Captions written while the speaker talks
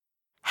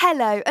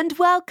Hello and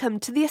welcome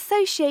to the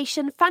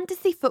Association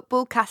Fantasy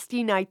Football Cast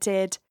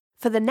United.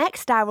 For the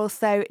next hour or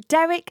so,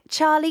 Derek,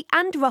 Charlie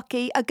and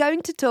Rocky are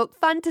going to talk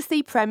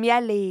Fantasy Premier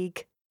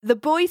League. The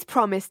boys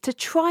promise to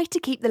try to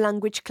keep the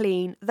language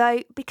clean,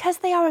 though because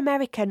they are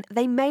American,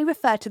 they may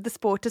refer to the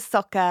sport as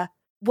soccer.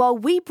 While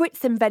we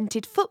Brits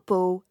invented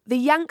football, the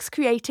Yanks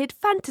created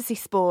fantasy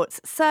sports,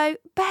 so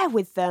bear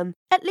with them.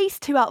 At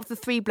least 2 out of the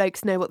 3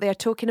 blokes know what they are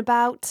talking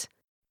about.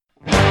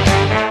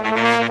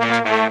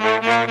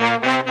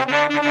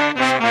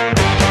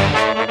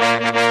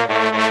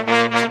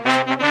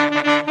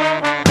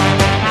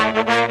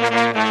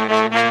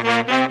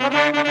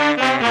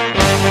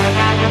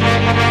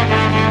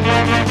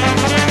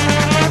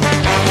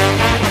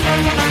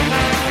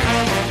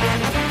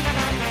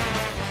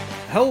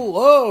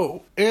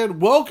 Hello,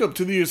 and welcome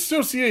to the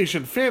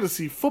Association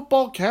Fantasy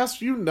Football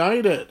Cast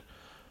United.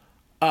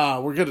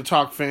 We're going to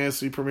talk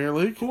Fantasy Premier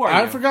League. Who are you?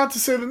 I forgot to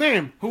say the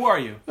name. Who are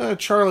you?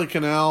 Charlie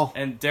Cannell.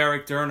 And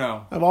Derek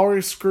Durno. I've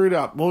already screwed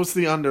up. What was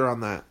the under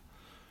on that?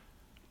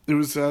 It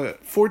was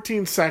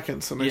 14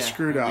 seconds, and I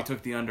screwed up. We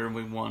took the under and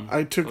we won.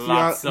 I took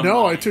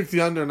I took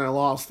the under and I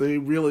lost. They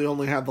really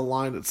only had the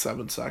line at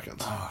 7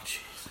 seconds. Oh, jeez.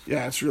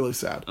 Yeah, it's really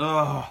sad.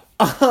 Oh.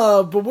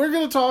 But we're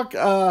going to talk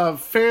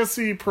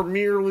Fantasy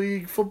Premier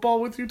League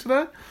football with you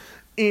today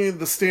in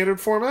the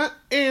standard format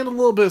and a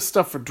little bit of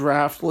stuff for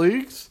draft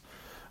leagues.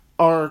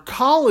 Our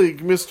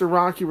colleague, Mr.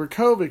 Rocky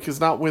Rakovic, is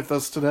not with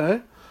us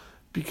today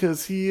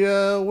because he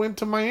went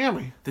to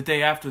Miami. The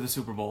day after the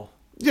Super Bowl.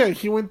 Yeah,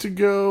 he went to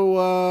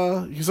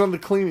go, he's on the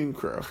cleaning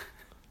crew,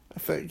 I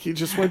think. He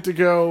just went to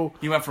go...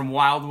 He went from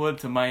Wildwood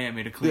to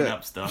Miami to clean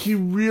up stuff. He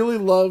really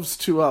loves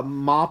to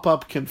mop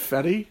up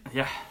confetti.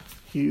 Yeah.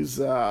 He's,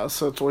 so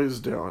that's what he's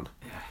doing.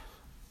 Yeah.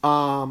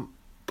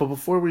 But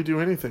before we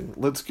do anything,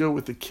 let's go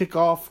with the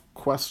kickoff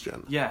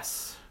question.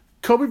 Yes.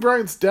 Kobe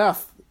Bryant's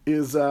death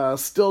is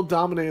still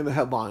dominating the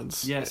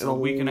headlines. Yes, a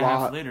week and a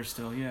half later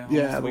still, yeah.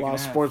 Yeah, a lot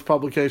of sports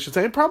publications.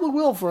 And it probably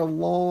will for a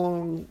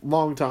long,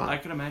 long time. I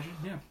can imagine,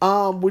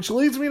 yeah. Which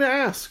leads me to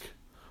ask,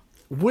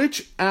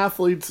 which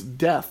athlete's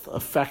death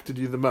affected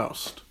you the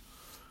most?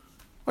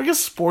 I guess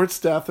sports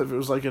death, if it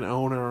was like an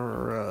owner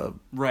or a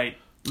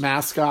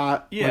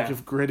mascot, like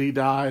if Gritty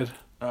died.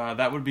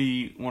 That would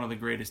be one of the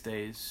greatest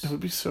days. It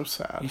would be so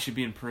sad. He should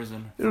be in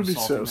prison. It would be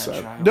so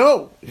sad. Child.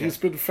 No, he's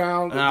been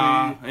found.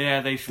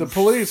 The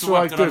police were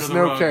like, "There's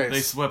no case." They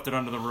swept it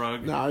under the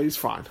rug. No, he's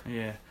fine.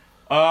 Yeah.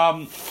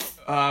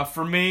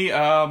 For me,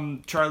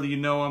 Charlie, you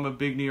know I'm a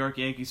big New York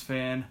Yankees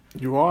fan.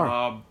 You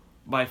are.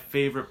 My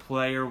favorite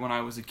player when I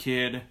was a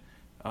kid,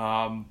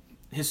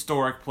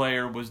 historic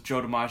player, was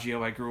Joe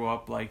DiMaggio. I grew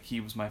up like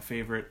he was my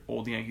favorite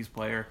old Yankees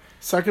player.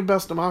 Second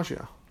best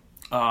DiMaggio.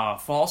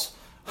 False.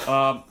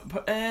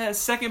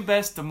 Second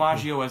best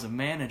DiMaggio as a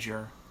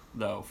manager,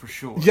 though, for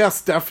sure.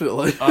 Yes,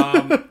 definitely.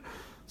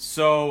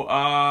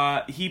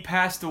 So he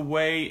passed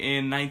away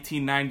in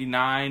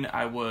 1999.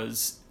 I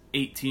was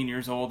 18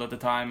 years old at the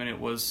time, and it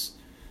was,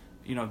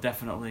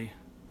 definitely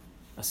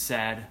a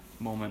sad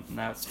moment, and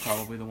that's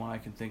probably the one I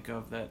can think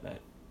of that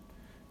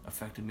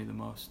affected me the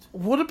most.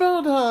 What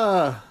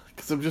about,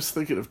 because I'm just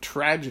thinking of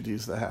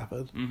tragedies that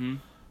happened. Mm-hmm.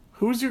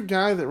 Who's your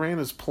guy that ran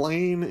his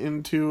plane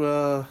into,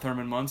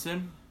 Thurman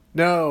Munson?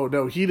 No,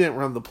 he didn't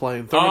run the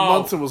plane. Thurman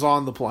Munson was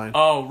on the plane.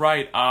 Oh,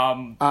 right.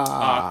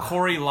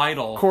 Corey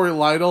Lytle. Corey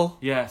Lytle?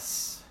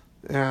 Yes.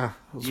 Yeah.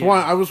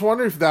 I was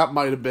wondering if that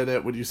might have been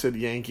it when you said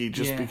Yankee,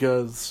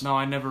 because... No,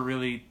 I never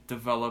really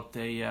developed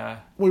a...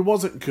 Well, he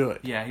wasn't good.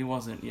 Yeah, he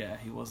wasn't.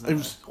 It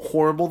was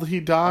horrible that he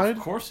died.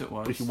 Of course it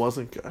was. But he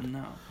wasn't good.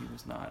 No, he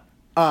was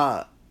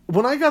not.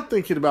 When I got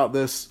thinking about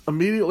this,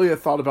 immediately I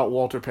thought about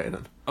Walter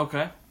Payton.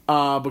 Okay.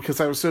 Because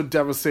I was so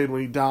devastated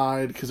when he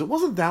died, because it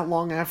wasn't that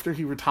long after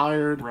he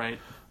retired. Right.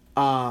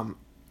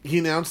 He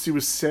announced he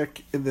was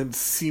sick and then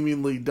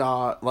seemingly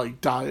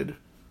died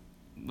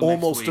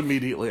almost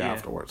immediately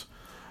afterwards.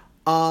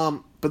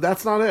 But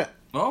that's not it.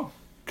 Oh.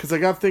 Because I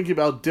got thinking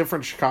about a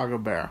different Chicago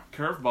Bear.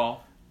 Curveball.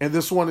 And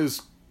this one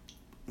is...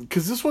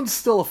 Because this one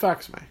still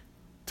affects me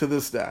to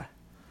this day.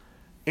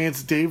 And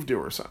it's Dave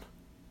Duerson.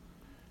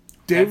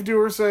 Dave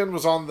Duerson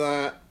was on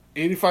the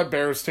 85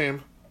 Bears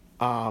team.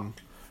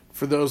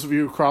 For those of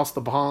you across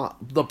the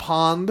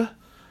pond,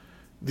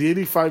 the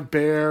 85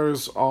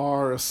 Bears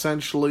are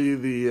essentially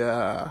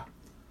the...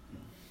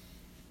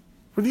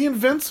 Were the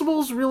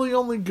Invincibles really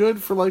only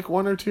good for like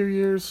 1 or 2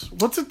 years?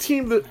 What's a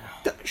team that...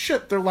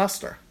 Shit, they're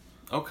Leicester.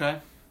 Okay.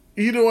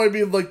 You know what I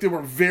mean? Like, they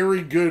were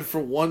very good for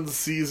one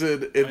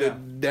season and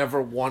then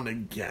never won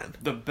again.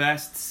 The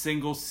best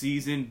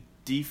single-season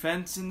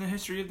defense in the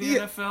history of the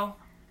NFL?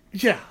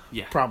 Yeah,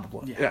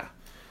 probably. Yeah.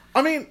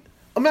 I mean...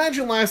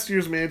 Imagine last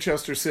year's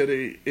Manchester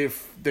City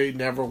if they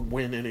never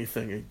win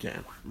anything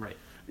again. Right.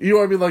 You know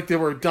what I mean? Like, they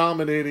were a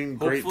dominating,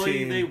 great team.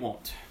 Hopefully they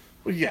won't.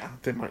 Well, yeah,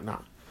 they might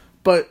not.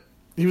 But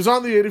he was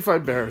on the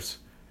 85 Bears.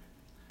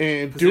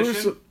 And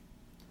Position?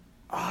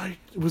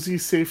 Was he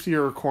safety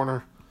or a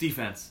corner?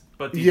 Defense.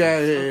 But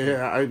defense.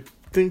 Yeah. I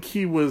think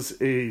he was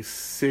a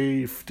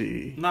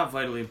safety. Not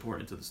vitally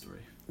important to the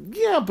story.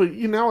 Yeah, but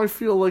now I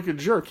feel like a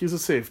jerk. He's a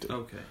safety.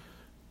 Okay.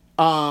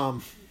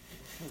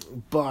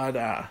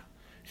 But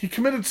he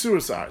committed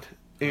suicide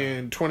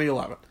in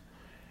 2011.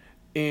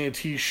 And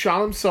he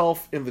shot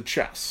himself in the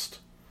chest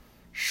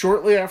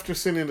shortly after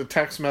sending a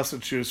text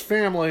message to his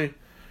family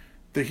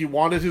that he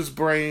wanted his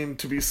brain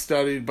to be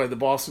studied by the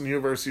Boston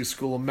University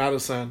School of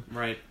Medicine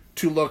Right.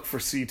 to look for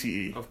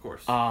CTE. Of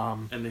course.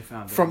 And they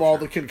found it. from I'm all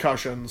sure. the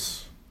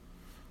concussions,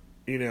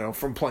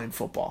 from playing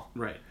football.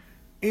 Right.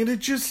 And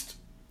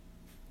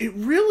it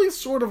really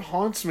sort of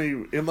haunts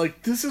me. And,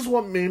 this is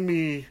what made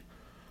me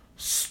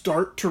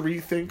start to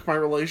rethink my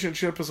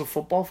relationship as a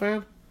football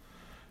fan.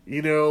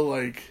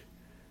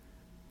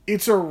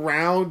 It's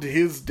around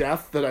his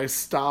death that I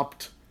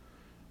stopped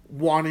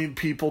wanting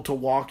people to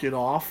walk it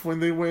off when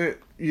they went,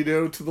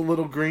 to the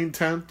little green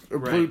tent or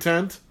blue Right.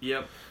 tent.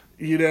 Yep.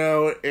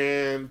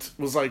 And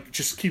was like,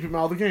 just keep him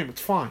out of the game.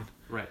 It's fine.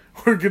 Right.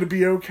 We're going to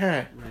be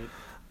okay.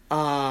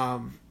 Right.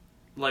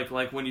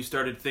 Like when you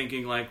started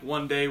thinking,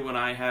 one day when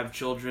I have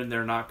children,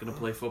 they're not going to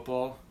play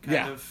football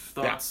kind of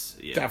thoughts.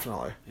 Yeah,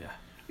 definitely.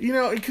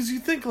 Yeah. Because you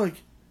think,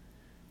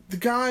 the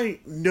guy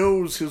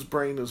knows his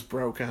brain is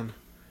broken.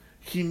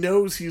 He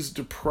knows he's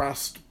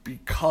depressed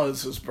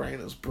because his brain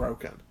is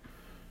broken.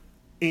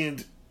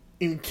 And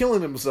in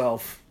killing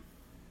himself,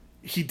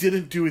 he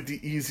didn't do it the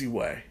easy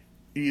way,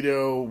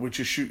 which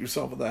is shoot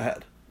yourself in the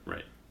head.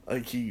 Right.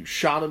 He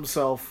shot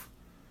himself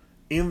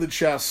in the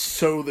chest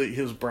so that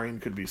his brain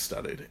could be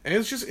studied. And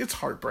it's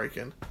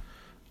heartbreaking.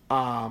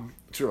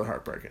 It's really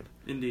heartbreaking.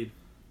 Indeed.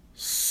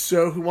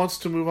 So who wants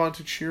to move on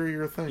to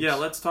cheerier things? Yeah,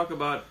 let's talk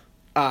about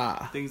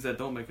things that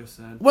don't make us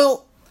sad.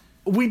 Well,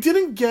 we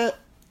didn't get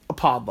a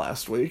pod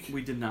last week.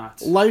 We did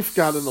not. Life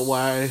got in the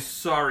way.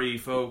 Sorry,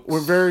 folks. We're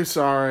very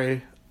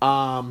sorry.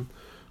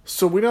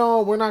 So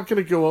we're not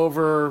going to go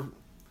over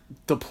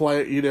the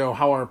play,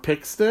 how our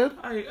picks did.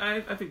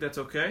 I think that's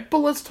okay. But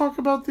let's talk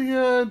about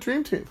the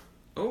Dream Team.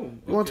 Oh, okay.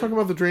 You want to talk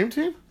about the Dream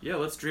Team? Yeah,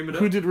 let's dream it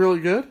up. Who did really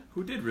good?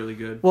 Who did really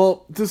good?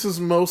 Well, this is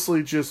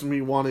mostly just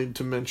me wanting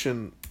to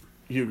mention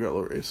Hugo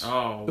Lloris.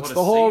 Oh, It's what the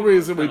a whole save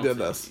reason we penalty.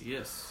 did this.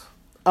 Yes.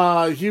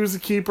 He was a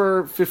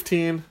keeper,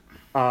 15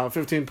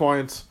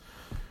 points.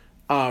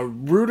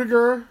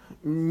 Rudiger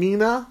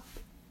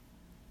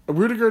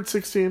at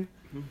 16.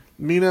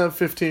 Mina at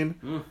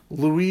 15.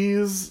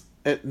 Louise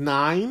at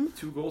 9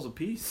 2 goals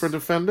apiece. for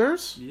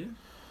defenders.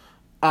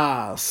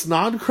 Yeah.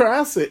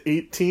 Snodgrass at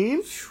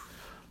 18.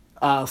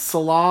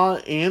 Salah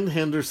and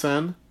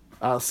Henderson,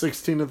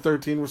 16 and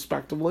 13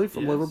 respectively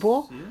from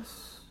Liverpool.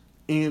 Yes.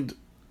 And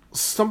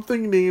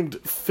something named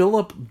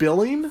Philip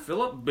Billing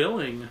Philip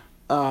Billing.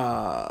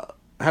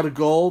 had a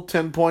goal,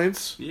 10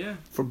 points Yeah.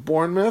 for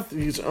Bournemouth.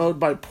 He's owned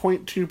by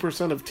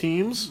 0.2% of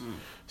teams,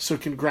 so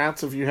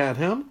congrats if you had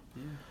him.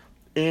 Yeah.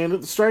 And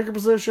at the striker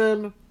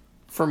position,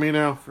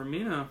 Firmino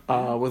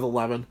with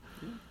 11.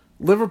 Yeah.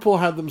 Liverpool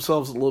had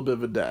themselves a little bit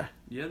of a day.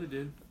 Yeah, they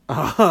did.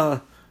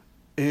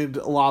 And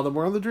a lot of them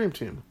were on the Dream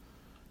Team.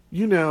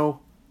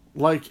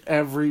 Like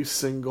every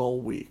single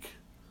week.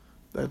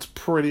 That's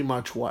pretty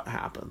much what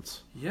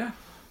happens. Yeah.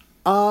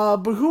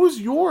 But who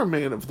was your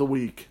man of the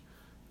week,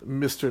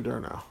 Mr.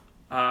 Durno?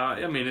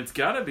 It's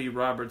got to be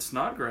Robert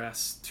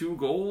Snodgrass. 2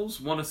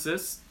 goals, 1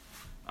 assist.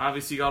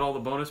 Obviously got all the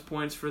bonus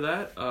points for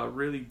that.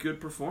 Really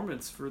good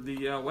performance for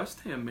the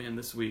West Ham man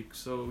this week.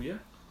 So, yeah,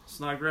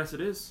 Snodgrass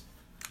it is.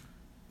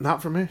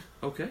 Not for me.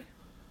 Okay.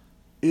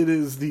 It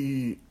is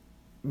the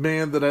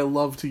man that I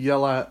love to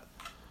yell at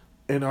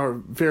and are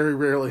very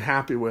rarely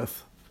happy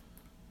with,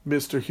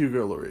 Mr.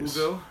 Hugo Lloris.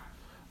 Hugo?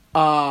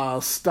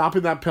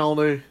 Stopping that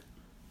penalty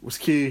was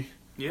key.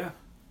 Yeah.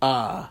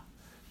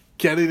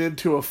 Getting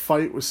into a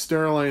fight with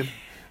Sterling,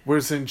 where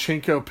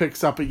Zinchenko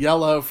picks up a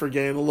yellow for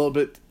getting a little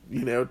bit,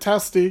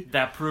 testy.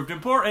 That proved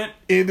important.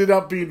 Ended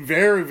up being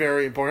very,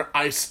 very important.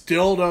 I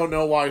still don't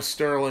know why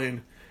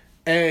Sterling,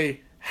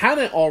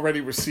 hadn't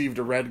already received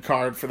a red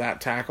card for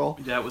that tackle.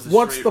 That was a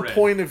What's straight the red.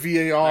 point of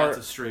VAR? That's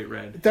a straight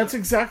red. That's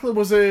exactly,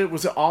 was it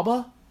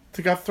Alba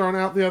that got thrown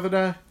out the other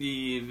day?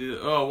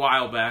 A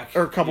while back.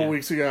 Or a couple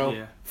weeks ago.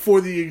 Yeah.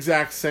 For the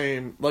exact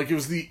same, it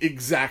was the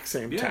exact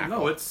same Yeah, tackle.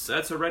 no,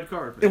 that's a red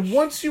card. And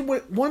once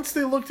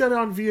they looked at it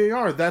on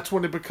VAR, that's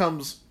when it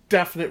becomes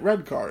definite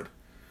red card.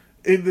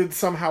 And then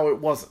somehow it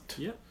wasn't.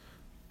 Yep.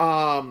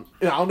 I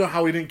don't know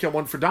how he didn't get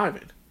one for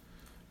diving.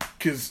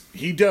 Because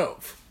he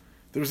dove.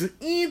 There was an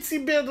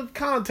eensy bit of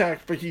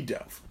contact, but he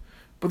dove.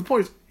 But the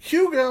point is,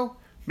 Hugo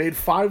made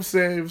 5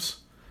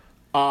 saves.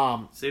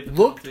 Saved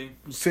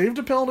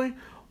a penalty.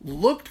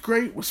 Looked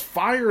great, was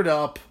fired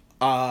up.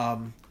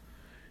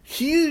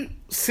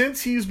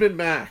 Since he's been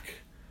back,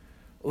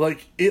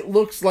 it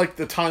looks like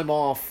the time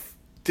off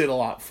did a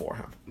lot for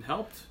him. It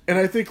helped. And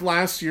I think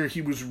last year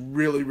he was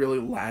really, really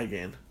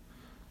lagging.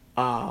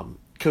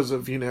 Because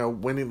of,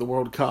 winning the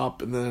World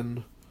Cup and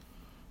then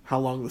how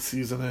long the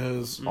season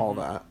is, all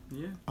that.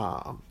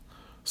 Yeah.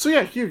 So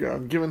yeah, Hugo,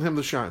 I'm giving him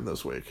the shine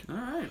this week. All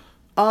right.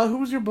 Who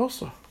was your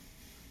Bosa?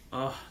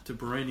 De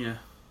Bruyne.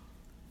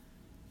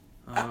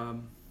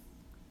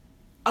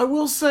 I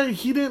will say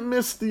he didn't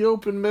miss the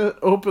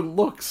open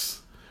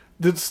looks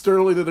that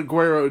Sterling and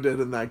Aguero did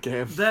in that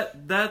game.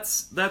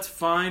 That's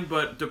fine,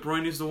 but De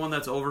Bruyne is the one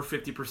that's over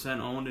 50%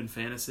 owned in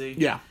fantasy.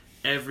 Yeah.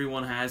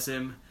 Everyone has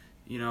him.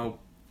 You know,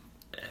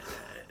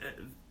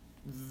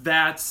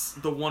 that's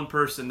the one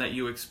person that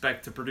you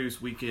expect to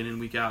produce week in and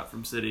week out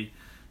from City.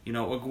 You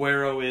know,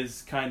 Aguero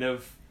is kind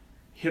of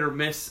hit or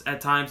miss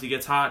at times. He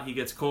gets hot, he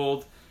gets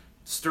cold.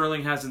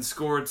 Sterling hasn't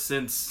scored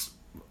since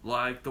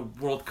like the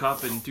World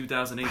Cup in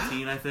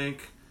 2018, I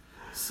think.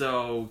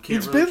 So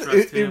can't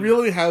trust him. It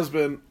really has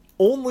been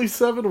only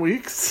 7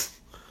 weeks,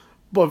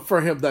 but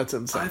for him that's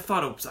insane. I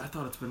thought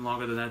it's been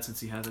longer than that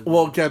since he hasn't.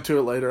 We'll get to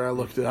it later. I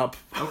looked it up.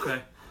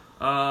 Okay.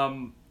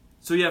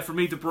 So yeah, for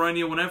me, De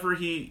Bruyne, whenever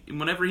he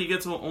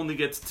only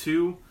gets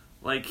 2,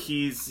 like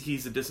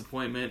he's a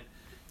disappointment.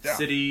 Yeah.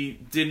 City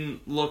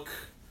didn't look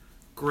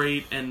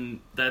great,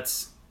 and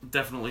that's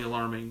definitely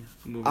alarming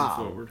moving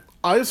forward.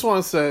 I just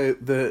want to say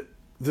that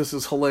this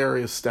is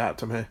hilarious stat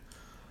to me.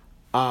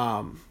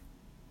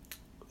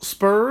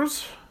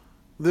 Spurs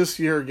this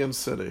year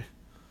against City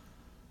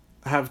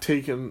have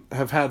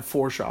had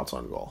 4 shots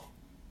on goal.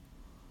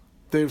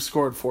 They've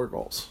scored 4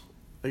 goals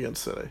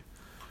against City.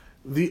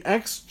 The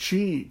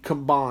XG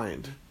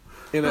combined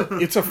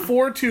it's a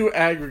 4-2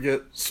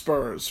 aggregate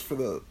Spurs for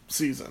the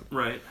season.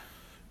 Right.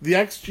 The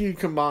XG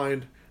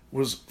combined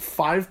was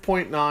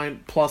 5.9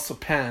 plus a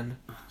pen,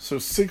 so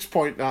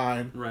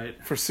 6.9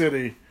 right. for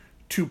City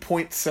to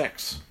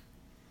 0.6.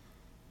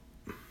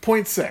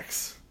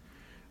 0.6.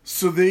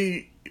 So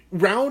they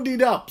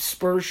rounded up.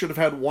 Spurs should have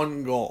had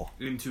 1 goal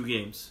in 2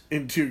 games.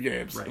 In 2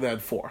 games, right. They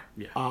had 4.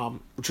 Yeah.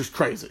 Which is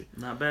crazy.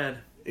 Not bad.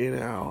 You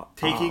know,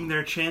 taking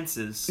their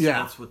chances.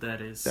 Yeah, that's what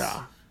that is.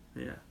 Yeah.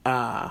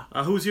 Yeah.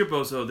 Who's your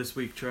bozo this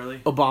week, Charlie?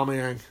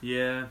 Aubameyang.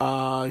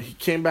 Yeah. He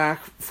came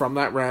back from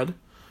that red,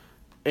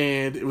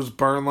 and it was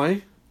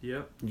Burnley.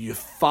 Yep. You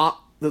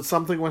thought that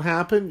something would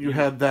happen. You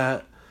had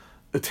that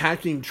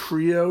attacking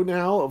trio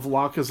now of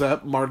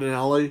Lacazette,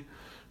 Martinelli,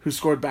 who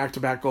scored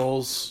back-to-back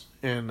goals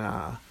in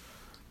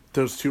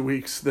those 2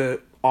 weeks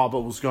that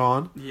Auba was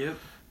gone. Yep.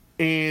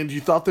 And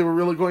you thought they were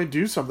really going to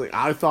do something.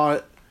 I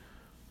thought,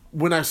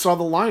 when I saw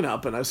the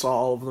lineup and I saw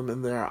all of them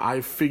in there,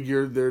 I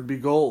figured there'd be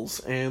goals,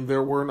 and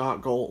there were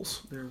not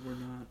goals. There were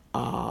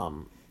not.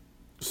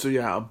 So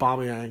yeah,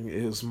 Aubameyang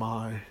is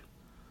my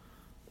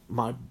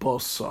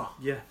bossa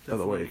of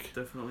the week.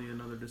 Definitely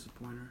another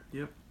disappointer.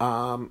 Yep.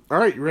 All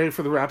right, you ready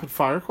for the rapid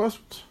fire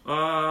questions?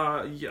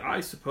 Yeah, I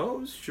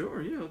suppose.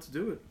 Sure, yeah, let's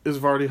do it. Is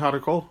Vardy hot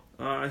or cold?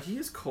 He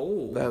is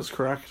cold. That is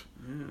correct.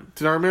 Yeah.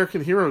 Did our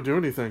American hero do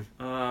anything?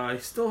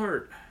 He's still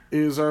hurt.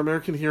 Is our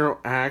American hero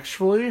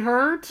actually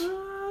hurt?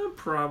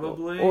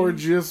 Probably. Or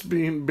just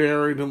being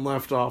buried and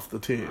left off the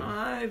team?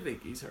 I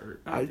think he's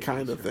hurt. I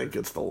kind of think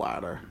it's the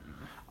latter.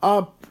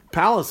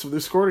 Palace, have they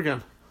scored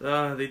again?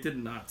 They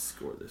did not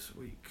score this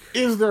week.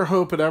 Is there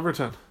hope at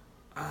Everton?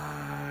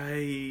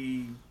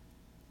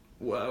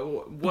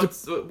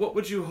 What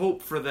would you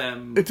hope for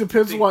them? It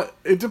depends what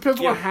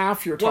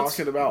half you're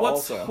talking about.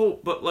 What's also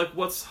hope? But like,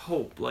 what's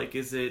hope? Like,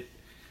 is it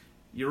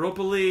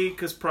Europa League?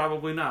 Because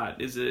probably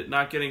not. Is it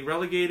not getting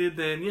relegated?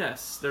 Then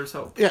yes, there's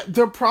hope. Yeah,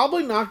 they're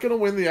probably not going to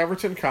win the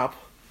Everton Cup.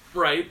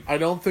 Right. I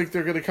don't think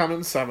they're going to come in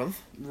 7th.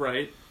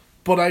 Right.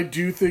 But I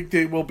do think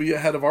they will be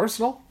ahead of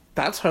Arsenal.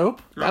 That's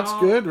hope. That's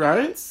good,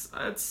 right?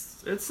 It's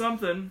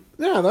something.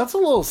 Yeah, that's a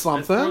little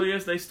something. As early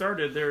as they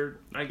started,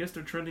 I guess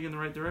they're trending in the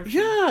right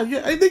direction. Yeah.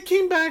 And they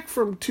came back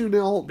from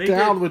 2-0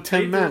 down with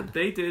 10 men.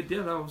 They did,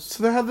 yeah. That was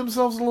so they had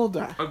themselves a little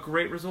day. A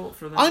great result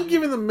for them. I'm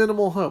giving them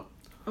minimal hope.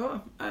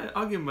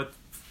 I'll give them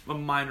a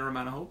minor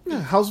amount of hope.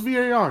 Yeah, how's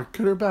VAR?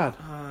 Good or bad?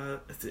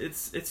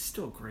 It's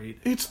still great.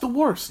 It's the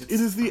worst. It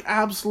is the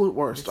absolute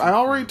worst. I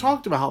already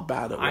talked about how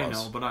bad it was. I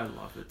know, but I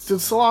love it.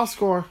 Did Salah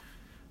score?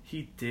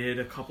 He did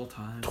a couple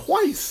times.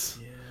 Twice?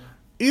 Yeah.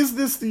 Is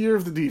this the year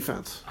of the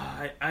defense?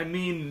 I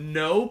mean,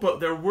 no, but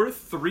there were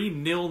 3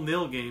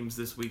 0-0 games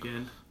this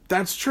weekend.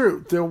 That's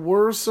true. There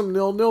were some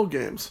 0-0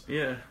 games.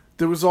 Yeah.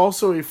 There was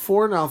also a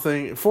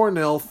 4-0, 4-0,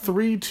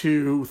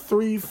 3-2,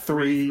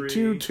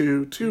 3-3,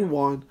 2-2,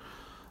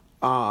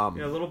 2-1.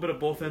 Yeah, a little bit of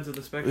both ends of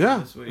the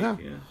spectrum this week. Yeah.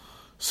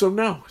 So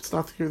no, it's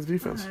not the year of the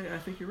defense. I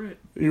think you're right.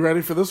 You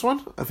ready for this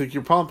one? I think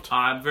you're pumped.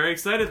 I'm very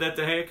excited that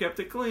De Gea kept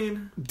it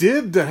clean.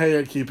 Did De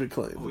Gea keep it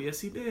clean? Oh,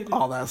 yes, he did.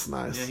 Oh, that's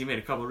nice. Yeah, he made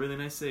a couple of really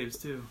nice saves,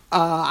 too.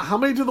 How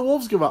many did the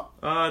Wolves give up?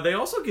 They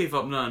also gave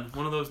up none.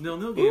 One of those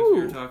 0-0 games we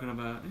were talking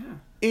about. Yeah.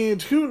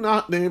 And who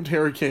not named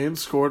Harry Kane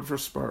scored for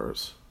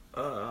Spurs?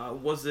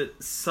 Was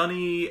it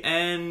Sonny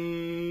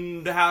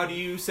and how do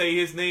you say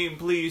his name,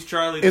 please,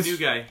 Charlie, the new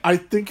guy? I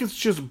think it's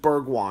just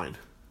Bergwijn.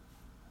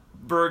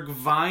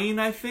 Bergwijn,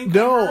 I think.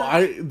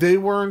 No, they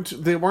weren't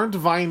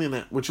vining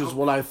it, which is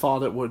what I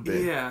thought it would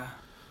be. Yeah.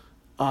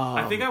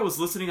 I think I was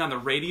listening on the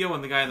radio,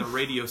 and the guy on the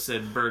radio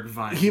said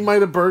Bergwijn. He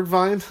might have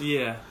Bergwijn.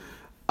 Yeah.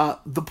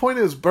 The point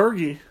is,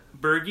 Bergie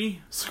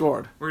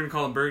scored. We're gonna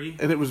call him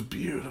Bergie, and it was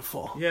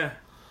beautiful. Yeah.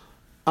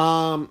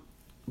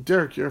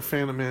 Derek, you're a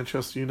fan of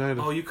Manchester United.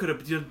 Oh, you could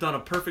have done a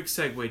perfect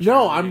segue. Charlie.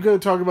 No, I'm going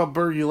to talk about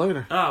Bergie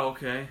later. Oh,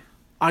 okay.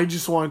 I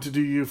just wanted to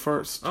do you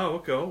first. Oh,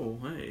 okay. Oh,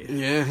 hey.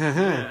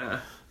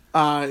 Yeah.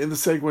 And the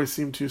segue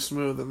seemed too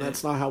smooth, and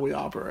that's not how we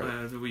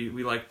operate.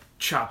 We like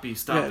choppy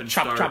stop and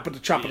chop, start. chop,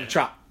 and chop, and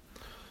chop.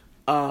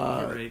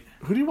 Right.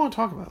 Who do you want to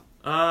talk about?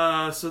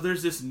 So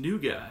there's this new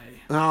guy.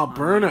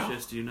 Bruno.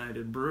 Manchester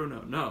United.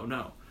 Bruno.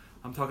 No.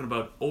 I'm talking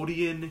about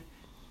Odion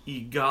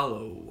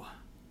Ighalo.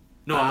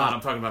 No, I'm not. I'm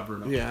talking about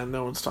Bruno. Yeah,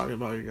 no one's talking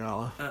about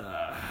Igala.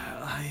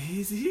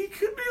 He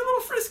could be a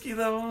little frisky,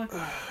 though.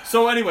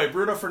 So anyway,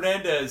 Bruno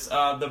Fernandes,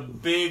 the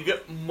big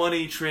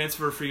money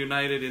transfer for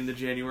United in the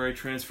January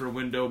transfer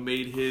window,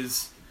 made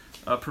his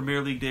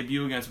Premier League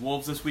debut against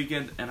Wolves this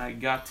weekend, and I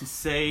got to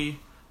say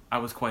I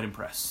was quite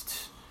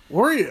impressed.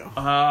 Were you?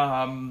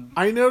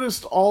 I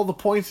noticed all the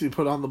points he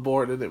put on the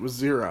board, and it was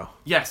 0.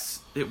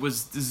 Yes, it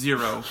was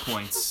 0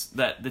 points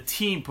that the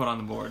team put on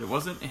the board. It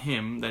wasn't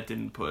him that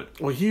didn't put.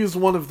 Well, he is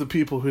one of the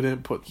people who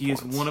didn't put He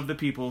points. is one of the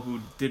people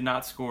who did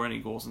not score any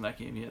goals in that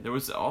game yet. There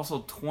was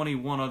also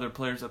 21 other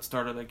players that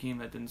started that game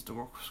that didn't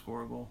score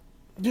a goal.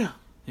 Yeah.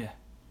 Yeah.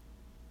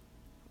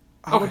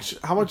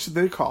 How much did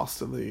they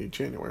cost in the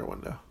January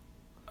window?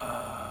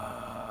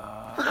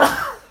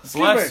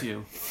 Bless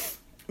you.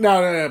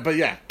 No, but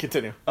yeah,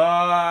 continue.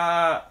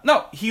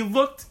 No, he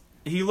looked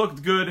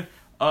good.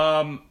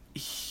 I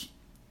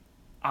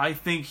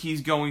think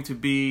he's going to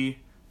be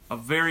a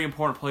very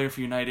important player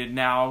for United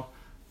now,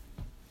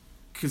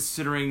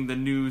 considering the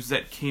news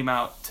that came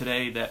out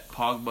today that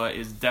Pogba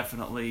is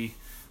definitely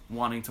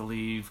wanting to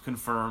leave,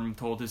 confirmed,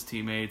 told his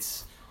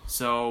teammates.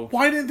 So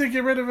why didn't they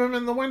get rid of him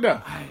in the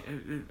window?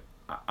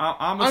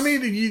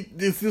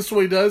 If this is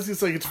what he does,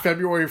 he's like, it's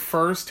February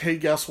 1st. Hey,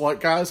 guess what,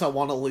 guys? I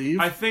want to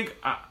leave. I think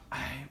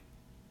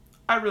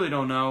I really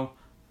don't know.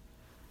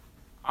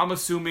 I'm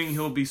assuming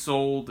he'll be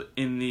sold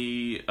in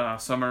the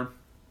summer.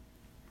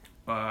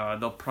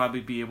 They'll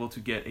probably be able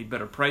to get a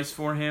better price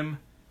for him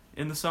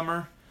in the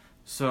summer.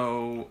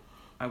 So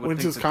I would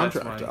When's think his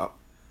contract up?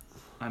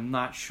 I'm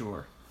not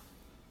sure.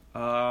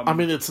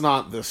 It's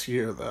not this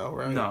year though,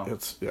 right? No,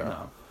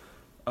 No.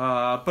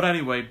 But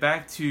anyway,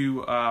 back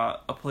to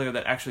a player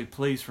that actually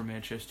plays for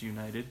Manchester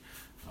United.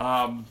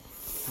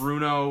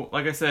 Bruno,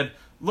 like I said,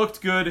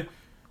 looked good.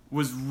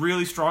 Was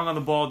really strong on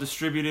the ball,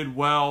 distributed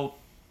well.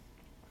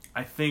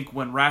 I think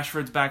when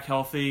Rashford's back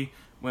healthy,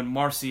 when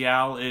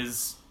Martial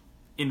is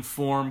in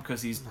form,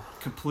 because he's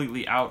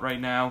completely out right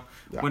now,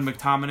 when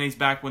McTominay's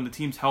back, when the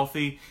team's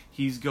healthy,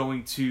 he's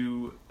going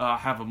to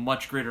have a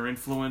much greater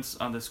influence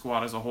on the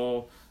squad as a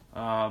whole,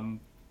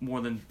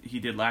 more than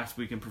he did last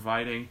week in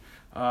providing.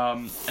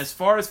 As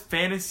far as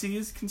fantasy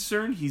is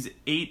concerned, he's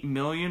 $8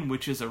 million,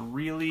 which is a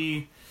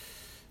really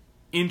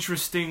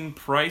interesting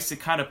price. It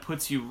kind of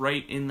puts you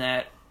right in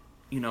that,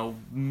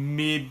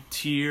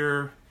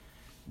 mid-tier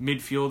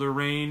midfielder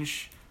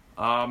range.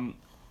 Go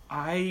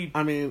ahead.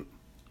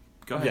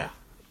 Yeah.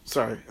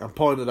 Sorry, I'm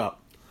pulling it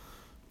up.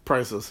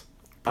 Prices.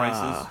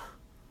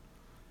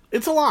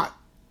 It's a lot.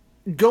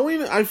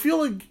 I feel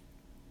like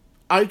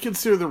I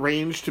consider the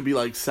range to be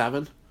like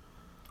 7.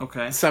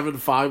 Okay.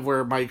 7.5,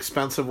 where my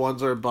expensive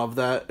ones are above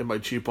that and my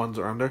cheap ones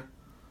are under.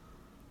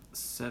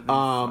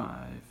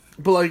 7.5.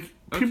 But like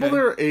people that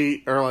are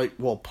 8 are like,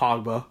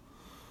 Pogba.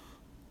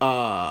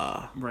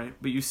 Right,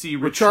 but you see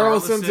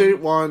Richarlison's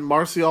 8.1,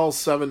 Martial's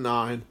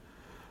 7.9.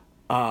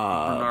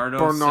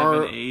 Bernardo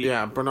 7.8.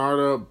 Yeah,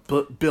 Bernardo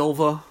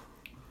Bilva,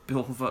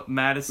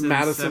 Madison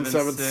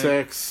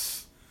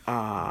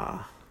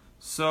 7.6.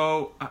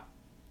 So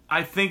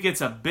I think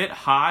it's a bit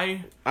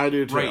high. I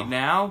do too. Right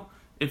now.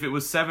 If it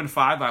was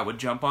 7.5, I would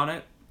jump on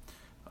it.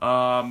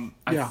 I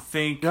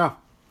think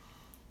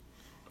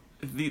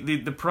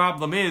the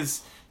problem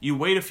is you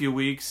wait a few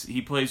weeks,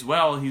 he plays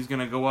well, he's going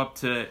to go up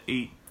to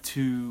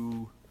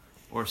 8.2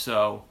 or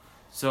so.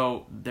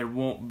 So there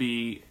won't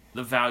be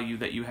the value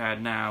that you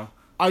had now.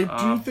 I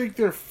do think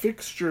their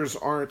fixtures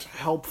aren't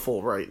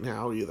helpful right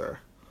now either.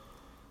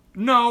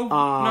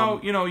 No,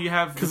 you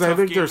have because I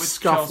think they're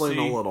scuffling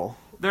a little.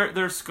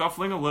 They're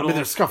scuffling a little.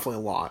 They're scuffling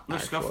a lot. They're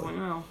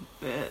scuffling.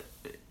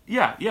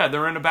 Yeah,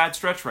 they're in a bad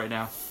stretch right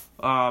now.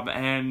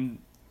 And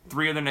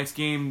 3 of their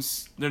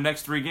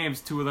next 3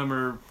 games, 2 of them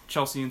are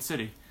Chelsea and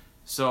City.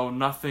 So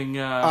nothing.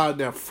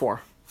 No,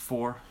 4.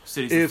 4.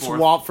 City's it's the 4th.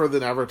 Watford,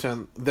 then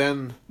Everton,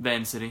 then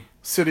City.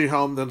 City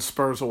home, then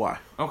Spurs away.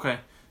 Okay,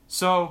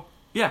 so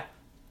yeah,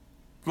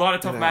 a lot of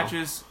tough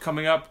matches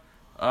coming up.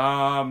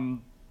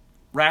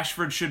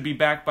 Rashford should be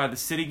back by the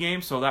City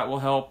game, so that will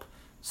help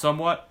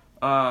somewhat.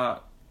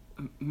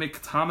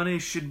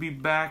 McTominay should be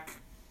back,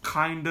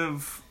 kind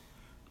of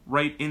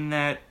right in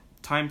that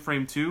time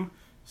frame too.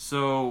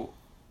 So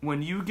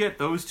when you get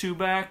those 2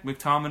 back,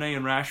 McTominay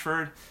and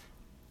Rashford,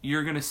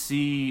 you're gonna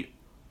see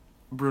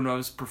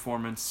Bruno's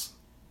performance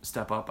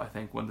step up, I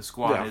think, when the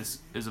squad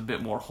is a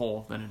bit more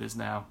whole than it is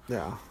now.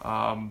 Yeah.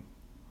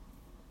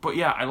 But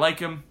yeah, I like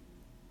him.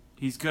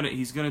 He's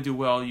gonna do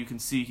well. You can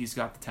see he's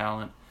got the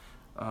talent.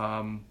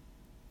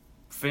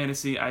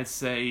 Fantasy, I'd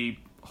say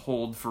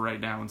hold for right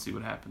now and see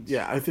what happens.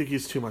 Yeah, I think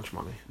he's too much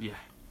money. Yeah.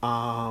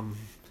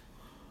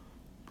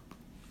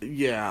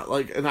 Yeah,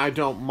 and I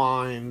don't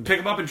mind. Pick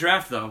him up in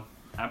draft though.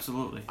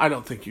 Absolutely. I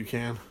don't think you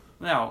can.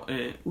 No.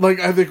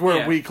 I think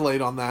we're a week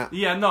late on that.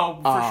 Yeah, no,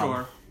 for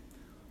sure.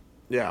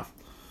 Yeah.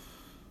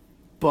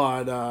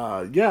 But,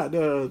 yeah,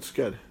 no, it's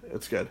good.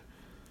 It's good.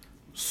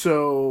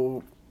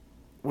 So,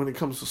 when it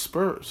comes to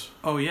Spurs...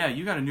 Oh, yeah,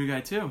 you got a new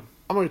guy, too.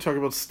 I'm going to talk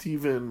about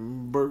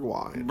Steven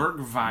Bergwijn.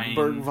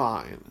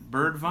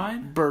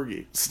 Birdvine?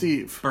 Bergie.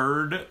 Steve.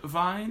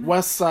 Birdvine?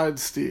 West Side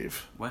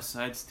Steve. West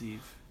Side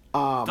Steve.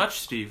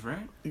 Dutch Steve,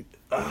 right?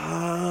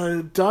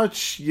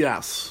 Dutch,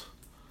 yes.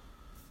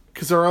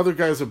 Because our other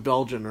guy's a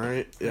Belgian,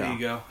 right? Yeah. There you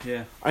go,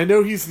 yeah. I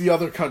know he's the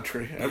other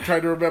country. I'm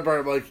trying to remember.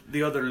 I'm like...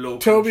 The other low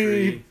Toby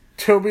country.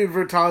 and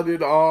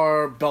Vertonghen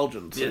are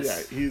Belgians. So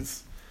yes. Yeah,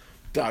 he's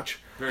Dutch.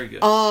 Very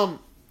good.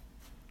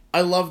 I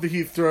love that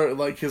he throw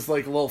like his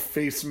like little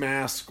face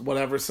mask,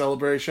 whatever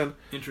celebration.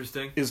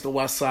 Interesting. Is the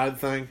West Side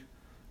thing.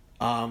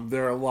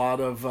 There are a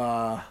lot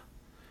of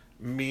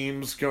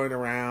memes going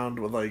around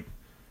with like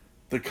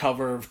the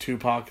cover of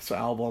Tupac's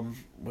album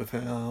with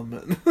him,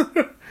 and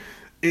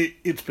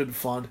it's been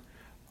fun.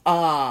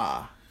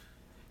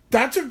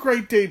 That's a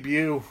great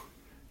debut.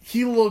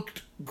 He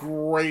looked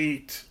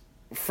great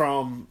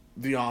from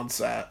the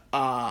onset.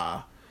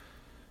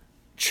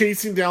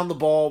 Chasing down the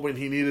ball when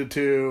he needed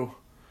to.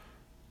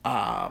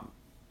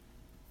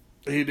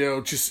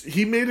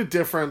 He made a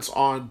difference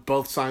on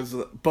both sides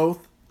of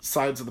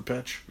the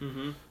pitch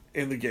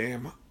in the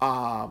game.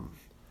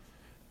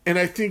 And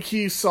I think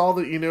he saw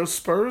that,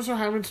 Spurs are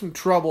having some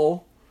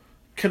trouble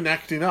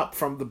connecting up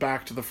from the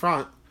back to the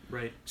front.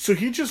 Right. So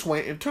he just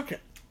went and took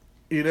it.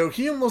 He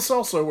and Lo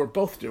Celso were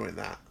both doing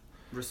that.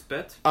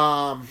 Respect.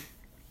 And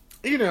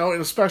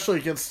especially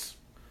against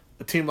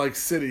a team like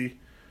City,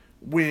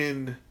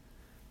 when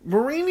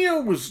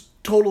Mourinho was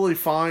totally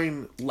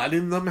fine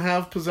letting them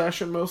have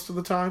possession most of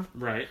the time.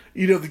 Right.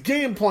 The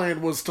game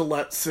plan was to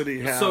let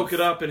City have... Soak it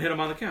up and hit them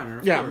on the counter,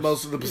 of course.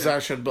 Most of the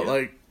possession. Yeah.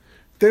 But,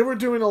 they were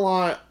doing a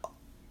lot,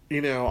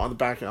 on the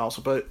back end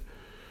also. But,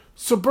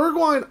 so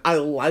Bergwijn, I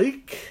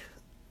like.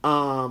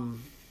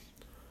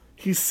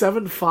 He's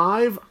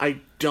 7'5".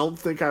 I don't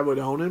think I would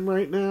own him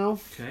right now.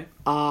 Okay.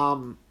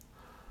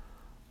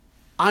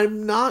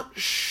 I'm not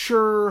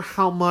sure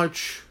how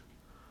much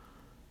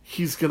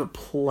he's going to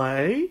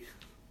play.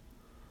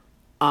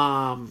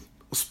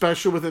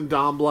 Especially with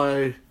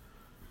Ndombele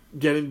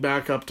getting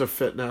back up to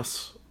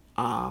fitness.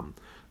 Lo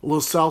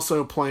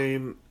Celso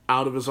playing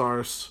out of his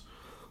arse.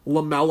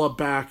 Lamela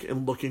back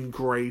and looking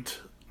great.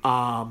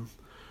 Do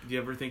you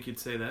ever think you'd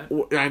say that?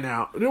 I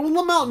know.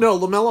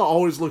 Lamela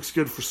always looks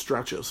good for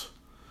stretches.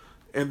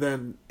 And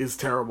then is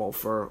terrible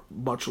for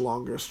much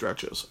longer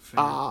stretches.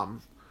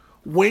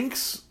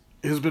 Winks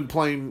has been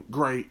playing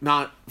great.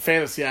 Not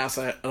fantasy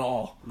asset at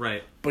all.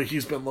 Right. But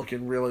he's been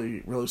looking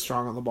really, really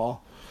strong on the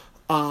ball.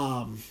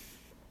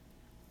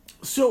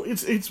 So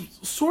it's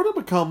sort of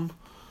become...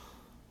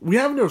 We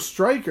have no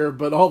striker,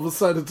 but all of a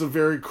sudden it's a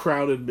very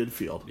crowded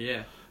midfield.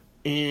 Yeah.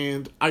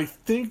 And I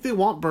think they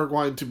want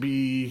Bergwijn to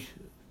be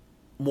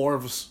more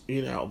of a,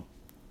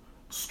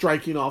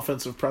 striking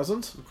offensive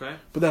presence. Okay.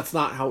 But that's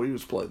not how he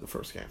was played the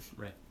first game.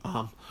 Right.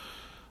 I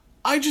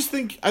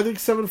think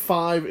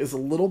 7'5" is a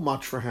little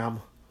much for him.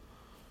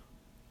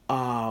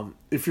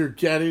 If you're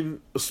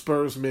getting a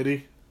Spurs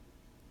midi,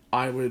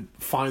 I would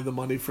find the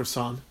money for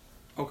Son.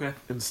 Okay.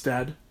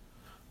 Instead.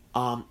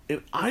 And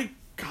I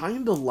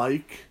kind of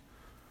like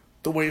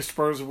the way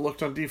Spurs have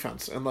looked on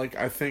defense. And,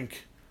 I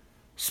think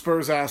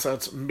Spurs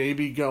assets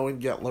maybe go and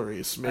get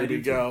Lloris.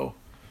 Maybe go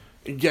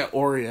and get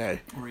Aurier.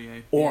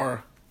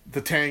 Or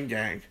the Tang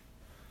Gang.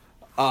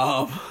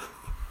 Japhet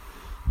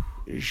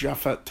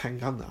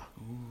Tangana.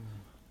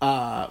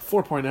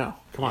 4.0.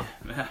 Come on.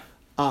 Yeah.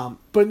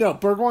 But no,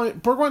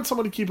 Bergwijn's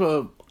someone to keep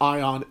an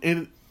eye on.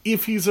 And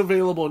if he's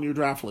available in your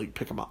draft league,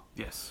 pick him up.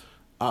 Yes.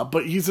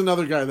 But he's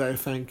another guy that I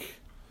think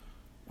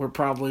we're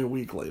probably a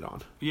week late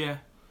on. Yeah.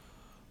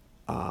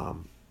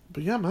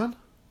 But yeah, man.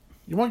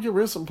 You want to get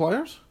rid of some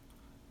players?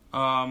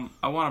 I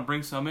want to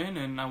bring some in,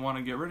 and I want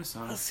to get rid of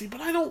some. See,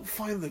 but I don't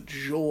find the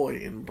joy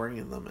in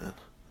bringing them in.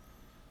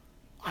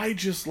 I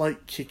just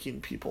like kicking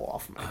people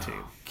off my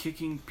team.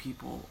 Kicking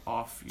people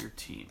off your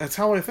team. That's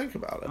how I think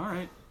about it. All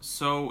right.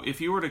 So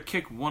if you were to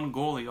kick one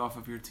goalie off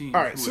of your team...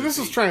 All right, so this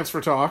is transfer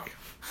talk.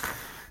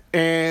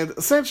 And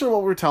essentially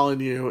what we're telling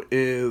you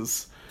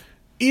is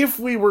if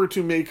we were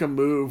to make a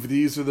move,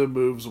 these are the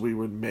moves we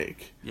would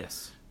make.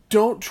 Yes.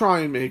 Don't try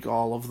and make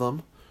all of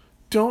them.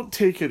 Don't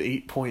take an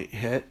 8-point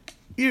hit.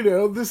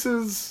 This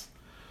is...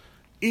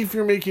 If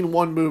you're making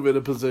one move at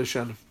a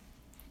position,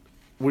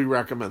 we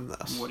recommend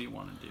this. What do you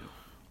want to do?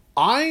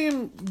 I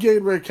am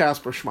getting rid of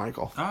Kasper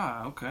Schmeichel.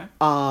 Okay.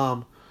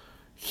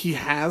 He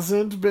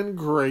hasn't been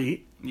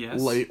great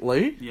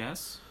lately.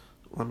 Yes.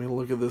 Let me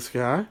look at this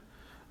guy.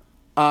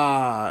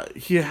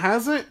 He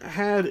hasn't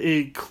had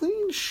a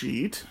clean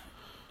sheet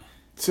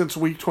since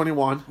week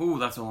 21. Ooh,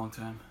 that's a long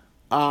time.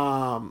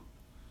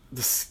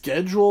 The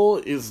schedule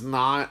is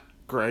not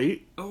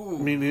great. Ooh.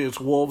 I mean, it's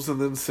Wolves and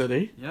then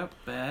City. Yep,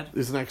 bad.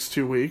 These next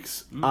 2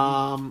 weeks.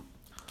 Mm-hmm.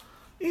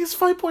 He's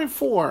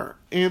 5.4,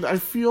 and I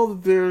feel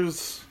that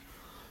there's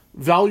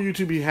value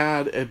to be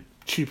had at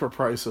cheaper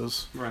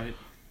prices. Right.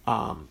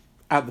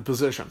 At the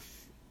position.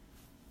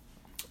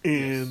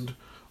 And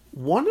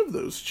one of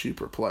those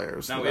cheaper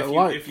players Now, that I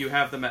like. if you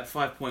have them at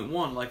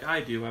 5.1 like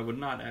I do, I would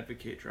not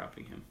advocate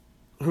dropping him.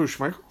 Who,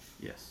 Schmeichel?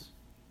 Yes.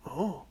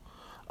 Oh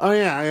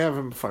yeah, I have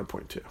him at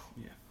 5.2.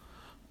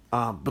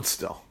 Yeah. But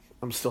still,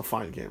 I'm still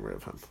fine getting rid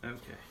of him.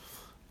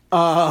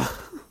 Okay.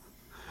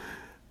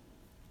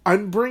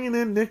 I'm bringing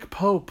in Nick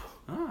Pope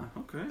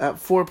Okay. at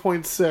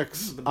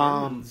 4.6. The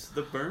burns.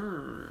 The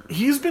burn.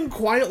 He's been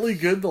quietly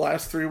good the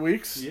last 3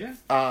 weeks.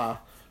 Yeah.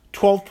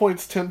 12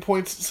 points, 10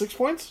 points, 6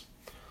 points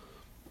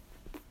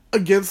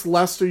against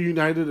Leicester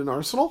United and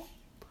Arsenal.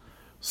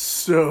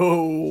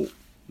 So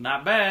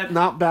Not bad.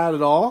 not bad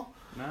at all.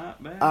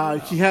 Not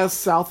bad. He has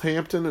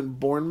Southampton and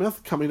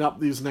Bournemouth coming up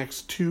these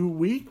next 2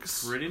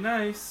 weeks. Pretty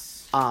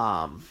nice.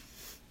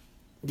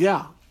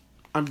 Yeah,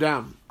 I'm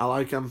down. I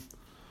like him.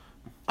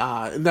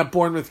 And that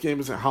Bournemouth game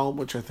is at home,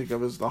 which I think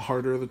of as the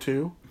harder of the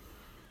two.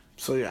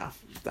 So yeah,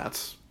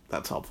 that's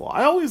helpful.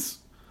 I always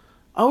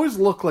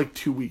look like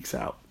 2 weeks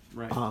out.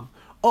 Right.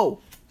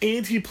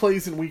 And he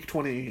plays in week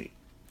 28,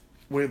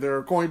 where there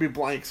are going to be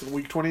blanks in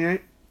week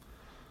 28.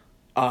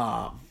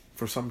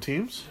 For some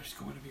teams. There's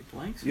going to be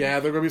blanks? Yeah,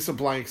 there are going to be some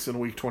blanks in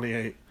week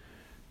 28.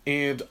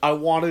 And I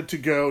wanted to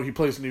go, he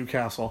plays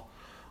Newcastle.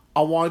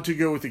 I wanted to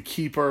go with a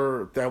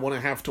keeper that I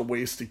wouldn't have to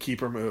waste a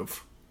keeper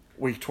move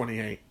week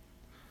 28.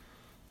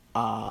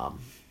 So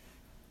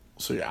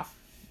yeah.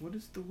 What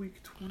is the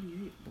week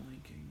 28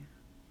 blanking?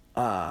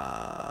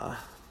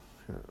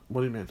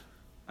 What do you mean?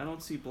 I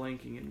don't see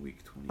blanking in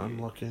week 28. I'm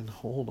looking.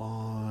 Hold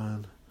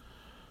on.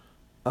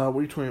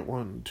 Week 28,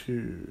 1,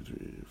 2,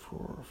 3,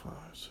 4, 5,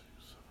 6, 7.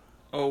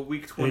 Oh,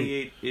 week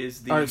 28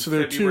 is the All right, so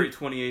there are February two-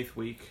 28th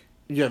week.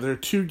 Yeah, there are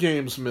 2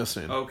 games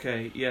missing.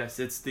 Okay, yes,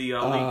 it's the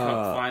League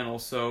Cup final,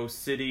 so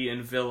City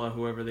and Villa,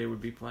 whoever they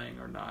would be playing,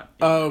 are not.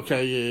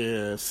 Okay,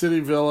 yeah. City,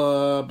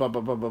 Villa,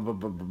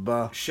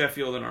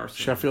 Sheffield and Arsenal.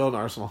 Sheffield and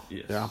Arsenal.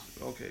 Yes. Yeah.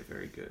 Okay,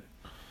 very good.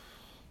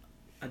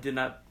 I did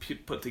not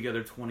put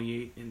together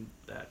 28 in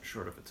that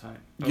short of a time.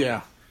 Okay.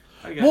 Yeah.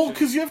 I got Well, you.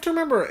 because you have to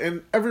remember,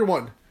 and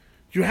everyone,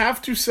 you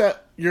have to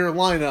set your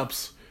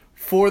lineups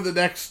for the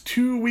next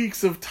 2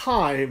 weeks of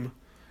time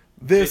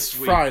this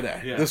week,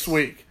 Friday, yes. this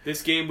week.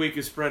 This game week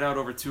is spread out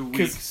over 2 weeks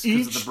Because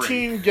because of each the break.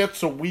 team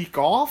gets a week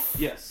off.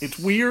 Yes. It's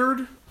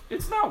weird.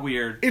 It's not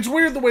weird. It's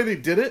weird the way they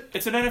did it.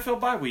 It's an NFL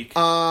bye week.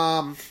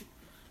 But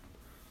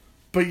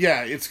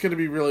yeah, it's going to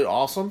be really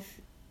awesome.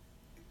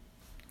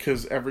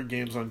 Because every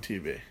game's on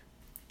TV.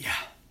 Yeah.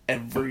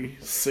 Every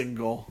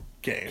single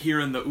game. Here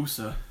in the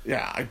USA.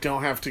 Yeah, I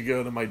don't have to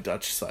go to my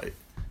Dutch site.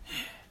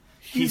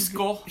 He's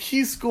goal.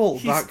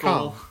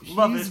 He'sgoal.com.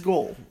 Love He's it.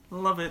 goal.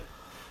 Love it.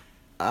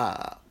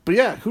 But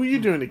yeah, who are you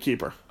doing to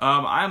keeper?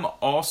 I'm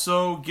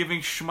also giving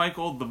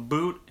Schmeichel the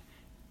boot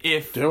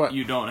if Do it.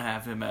 you don't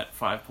have him at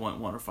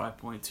 5.1 or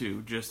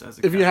 5.2, just as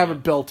a If you caveat.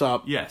 haven't built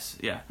up Yes,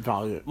 yeah.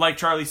 value. Like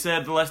Charlie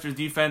said, the Leicester's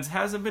defense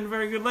hasn't been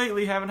very good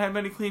lately. Haven't had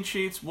many clean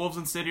sheets. Wolves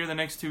and City are the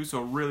next 2, so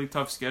a really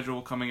tough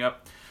schedule coming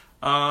up.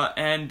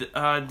 And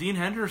Dean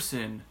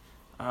Henderson.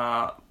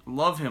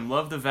 Love him.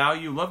 Love the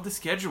value. Love the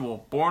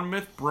schedule.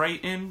 Bournemouth,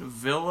 Brighton,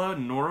 Villa,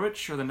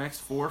 Norwich are the next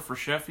 4 for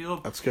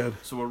Sheffield. That's good.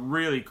 So a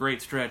really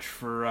great stretch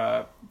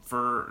for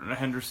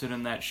Henderson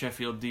and that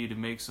Sheffield D to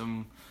make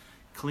some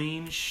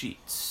clean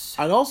sheets.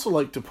 I'd also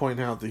like to point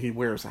out that he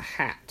wears a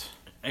hat.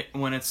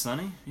 When it's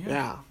sunny?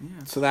 Yeah.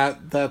 So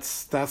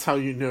that's how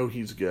you know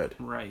he's good.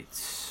 Right.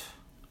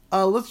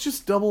 Let's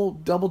just double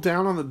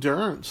down on the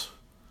Durns.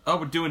 Oh,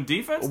 we're doing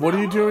defense What now?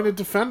 are you doing at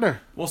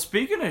defender? Well,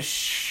 speaking of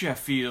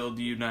Sheffield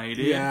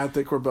United... Yeah, I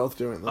think we're both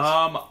doing this.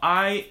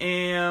 I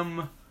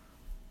am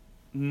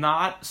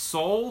not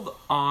sold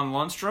on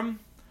Lundstrom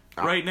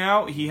right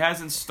now. He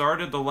hasn't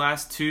started the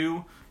last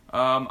 2.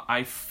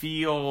 I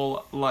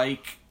feel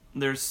like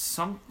there's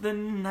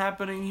something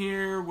happening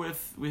here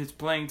with his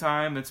playing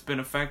time that's been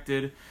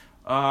affected.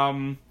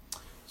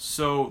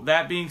 So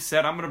that being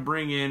said, I'm going to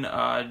bring in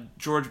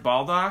George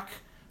Baldock.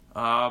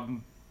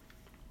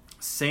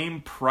 Same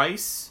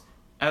price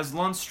as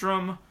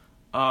Lundstrom,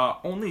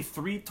 only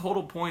 3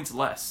 total points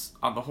less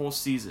on the whole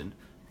season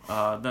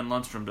than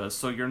Lundstrom does.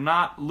 So you're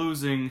not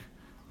losing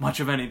much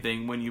of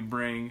anything when you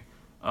bring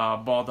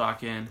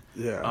Baldock in.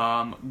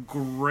 Yeah.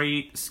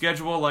 Great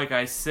schedule, like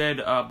I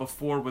said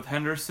before with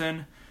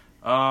Henderson.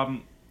 So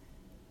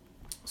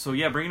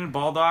yeah, bringing in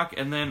Baldock,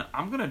 and then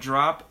I'm going to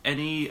drop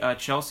any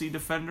Chelsea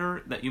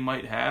defender that you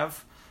might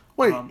have.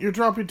 Wait, you're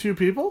dropping 2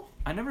 people?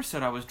 I never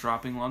said I was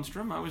dropping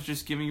Lundstrom. I was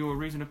just giving you a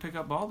reason to pick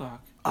up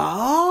Baldock.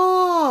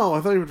 Oh, I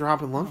thought you were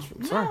dropping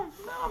Lundstrom. Sorry. No,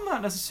 I'm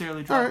not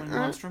necessarily dropping all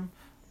right.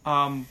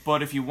 Lundstrom.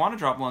 But if you want to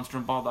drop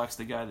Lundstrom, Baldock's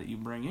the guy that you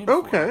bring in.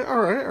 Okay, for. all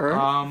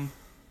right.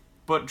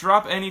 But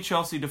drop any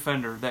Chelsea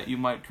defender that you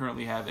might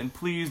currently have, and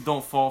please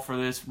don't fall for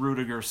this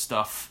Rudiger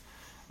stuff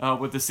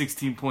with the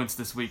 16 points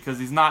this week, because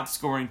he's not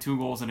scoring 2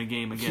 goals in a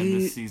game again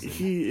this season.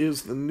 He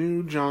is the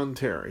new John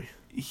Terry.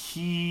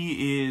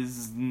 He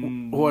is...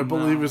 Who I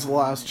believe is the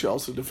last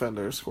Chelsea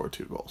defender to score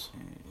 2 goals.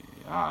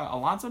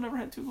 Alonso never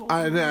had 2 goals.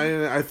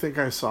 I think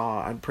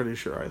I'm pretty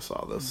sure I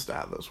saw this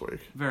stat this week.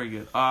 Very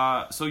good.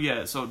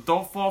 So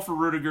don't fall for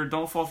Rudiger.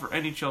 Don't fall for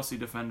any Chelsea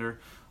defender.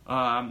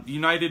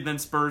 United, then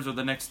Spurs are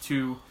the next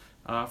two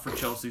for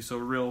Chelsea, so a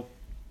real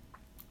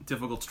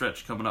difficult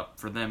stretch coming up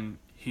for them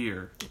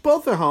here.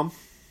 Both at home,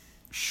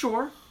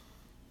 Sure.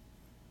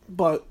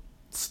 but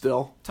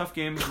still. Tough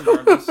games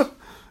regardless.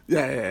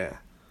 Yeah.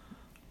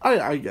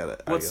 I get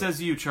it. What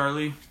says you,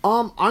 Charlie?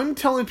 I'm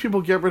telling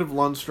people get rid of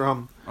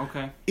Lundstrom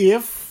Okay.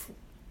 if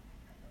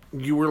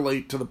you were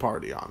late to the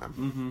party on him.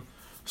 Mm-hmm.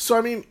 So,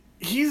 I mean,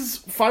 he's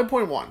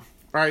 5.1,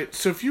 right?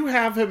 So if you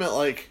have him at,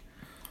 like,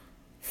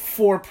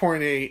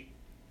 4.8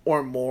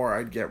 or more,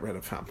 I'd get rid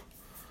of him.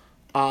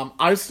 I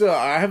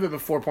have him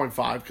at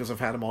 4.5 because I've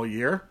had him all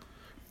year.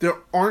 There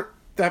aren't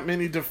that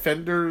many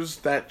defenders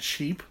that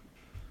cheap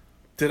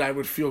that I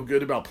would feel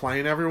good about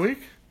playing every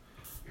week.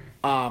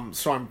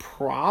 So I'm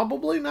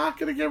probably not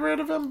going to get rid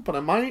of him, but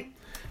I might.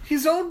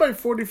 He's owned by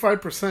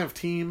 45% of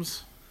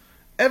teams.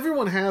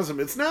 Everyone has him.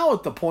 It's now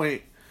at the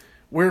point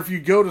where if you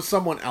go to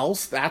someone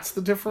else, that's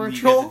the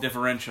differential. You get the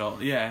differential,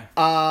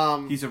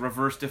 yeah. He's a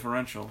reverse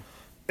differential.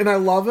 And I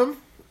love him.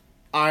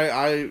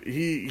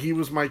 He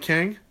was my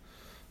king.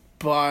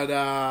 But,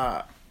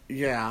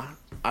 yeah,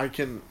 I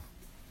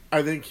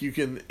think you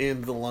can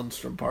end the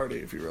Lundstrom party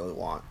if you really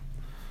want.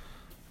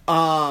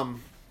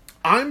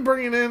 I'm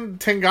bringing in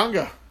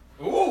Tanganga.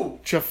 Ooh!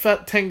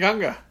 Chafet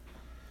Tanganga.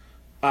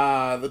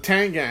 The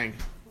Tang Gang.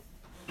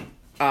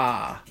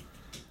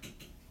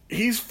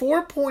 He's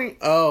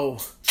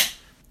 4.0.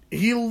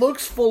 He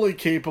looks fully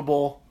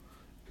capable.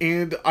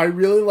 And I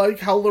really like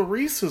how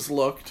Lloris has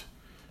looked.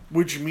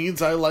 Which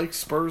means I like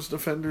Spurs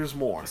defenders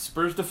more.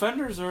 Spurs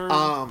defenders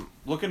are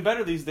looking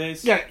better these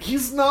days. Yeah,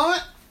 he's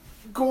not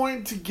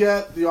going to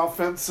get the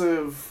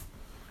offensive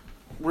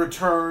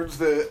returns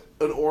that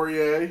an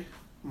Aurier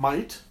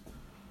might,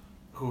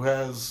 who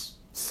has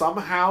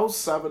somehow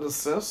 7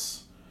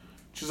 assists,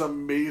 which is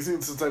amazing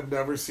since I've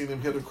never seen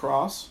him hit a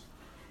cross.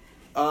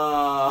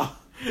 But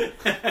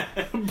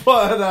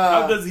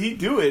how does he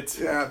do it?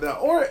 Yeah,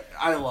 no,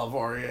 I love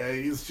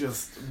Aurier. He's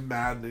just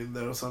maddening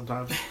though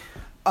sometimes.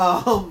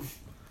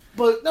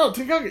 But no,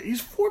 Tanganga,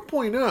 he's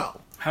 4.0.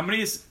 How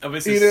many of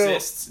his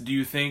assists do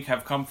you think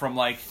have come from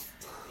like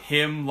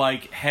him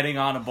like heading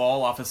on a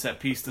ball off a set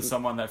piece to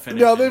someone that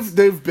finishes? No,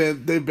 they've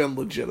been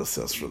legit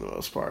assists for the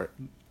most part.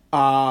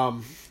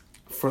 And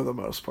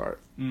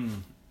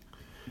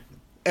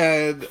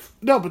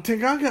no, but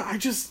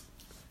Tanganga, he's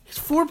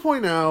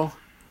 4.0.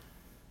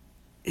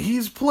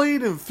 He's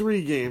played in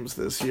 3 games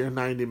this year,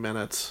 90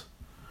 minutes.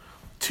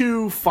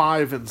 2,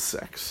 5, and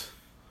 6.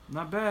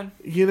 Not bad.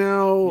 You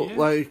know, Yeah.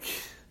 like,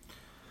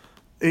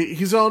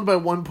 he's owned by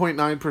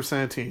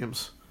 1.9% of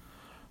teams.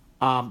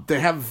 They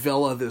have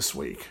Villa this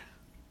week.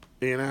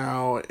 You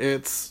know,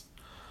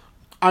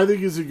 I think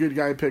he's a good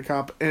guy to pick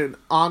up. And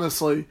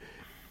honestly,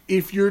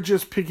 if you're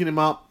just picking him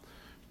up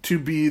to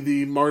be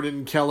the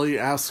Martin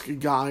Kelly-esque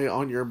guy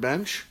on your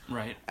bench,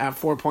 Right. at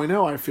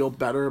 4.0, I feel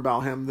better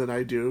about him than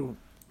I do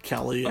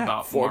Kelly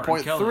About at Martin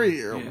 4.3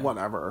 Kelly, or yeah.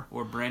 whatever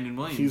Or Brandon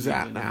Williams. he's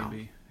at even, now.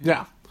 maybe.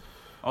 Yeah.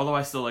 Although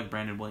I still like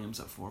Brandon Williams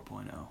at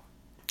 4.0.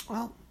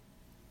 Well,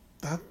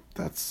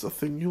 that's a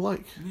thing you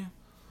like. Yeah.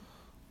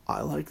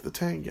 I like the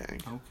Tang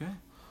Gang. Okay.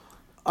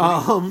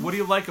 Um, What do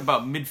you like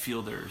about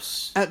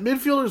midfielders? At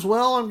midfielders,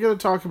 well, I'm going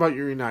to talk about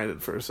your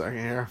United for a second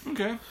here.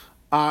 Okay.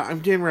 I'm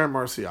getting rid of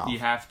Martial. You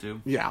have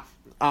to. Yeah.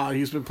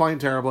 He's been playing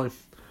terribly.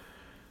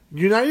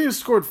 United has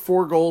scored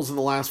 4 goals in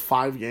the last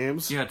 5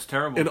 games. Yeah, it's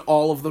terrible. And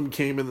all of them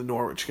came in the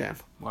Norwich game.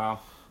 Wow.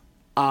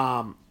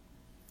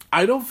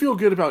 I don't feel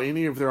good about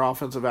any of their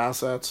offensive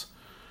assets,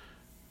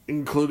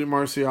 including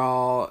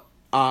Martial,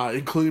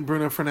 including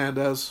Bruno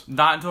Fernandes.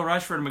 Not until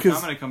Rashford and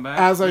McTominay come back.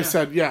 As I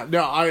said,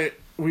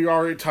 we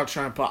already touched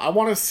on it, but I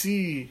want to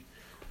see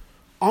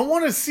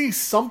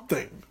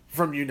something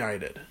from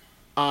United.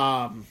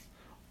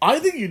 I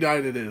think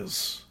United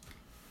is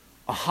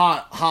a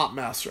hot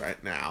mess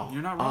right now.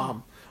 You're not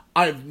wrong.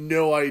 I have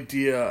no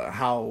idea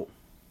how.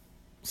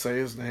 Say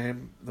his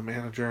name, the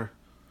manager.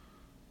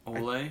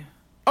 Ole.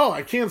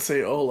 I can't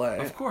say Ole.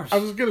 Of course. I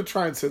was going to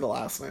try and say the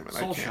last name, and I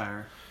can't.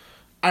 Solskjaer.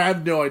 I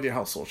have no idea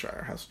how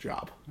Solskjaer has a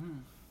job.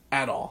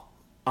 At all.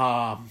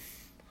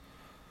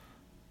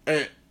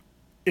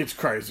 It's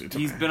crazy to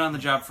me. He's been on the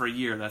job for a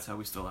year. That's how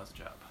he still has a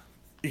job.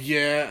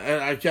 Yeah,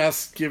 and I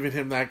guess giving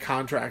him that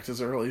contract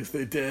as early as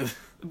they did.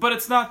 But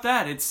it's not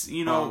that. It's,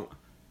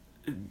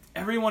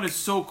 everyone is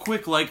so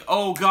quick, like,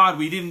 oh, God,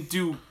 we didn't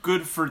do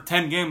good for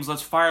 10 games.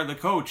 Let's fire the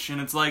coach. And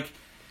it's like,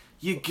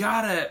 you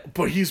gotta...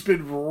 But he's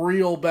been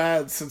real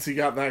bad since he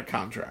got that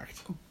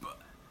contract.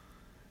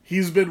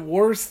 He's been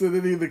worse than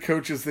any of the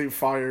coaches they've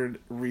fired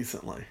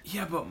recently.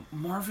 Yeah, but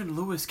Marvin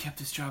Lewis kept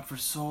his job for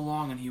so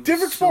long, and he was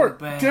Different so sport.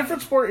 bad.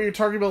 Different sport. You're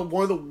talking about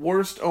one of the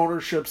worst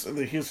ownerships in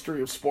the history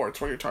of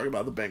sports when you're talking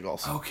about the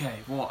Bengals. Okay,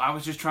 well, I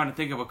was just trying to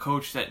think of a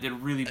coach that did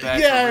really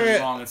bad Yeah, for really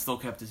yeah. long and still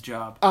kept his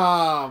job.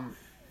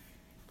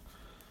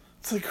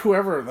 It's like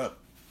whoever the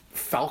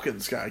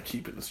Falcons guy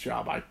keeping his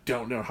job. I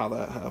don't know how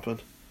that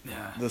happened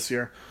Yeah. this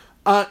year.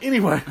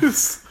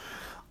 Anyways,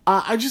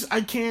 I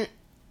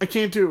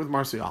can't do it with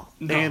Martial.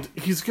 No. And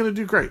he's going to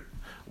do great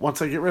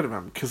once I get rid of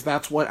him, because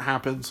that's what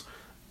happens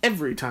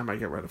every time I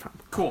get rid of him.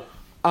 Cool.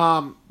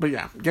 But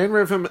yeah, getting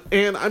rid of him.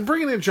 And I'm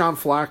bringing in John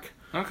Fleck.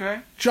 Okay.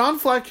 John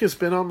Fleck has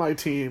been on my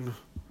team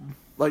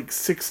like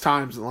 6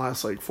 times in the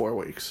last like 4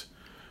 weeks.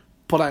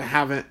 But I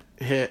haven't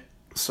hit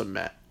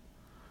submit.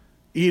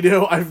 You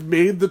know, I've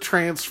made the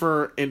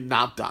transfer and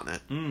not done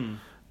it.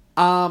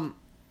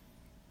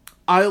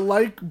 I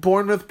like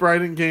Bournemouth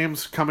Brighton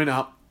games coming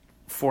up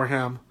for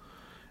him.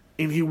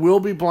 And he will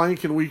be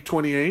blank in week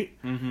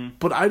 28. Mm-hmm.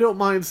 But I don't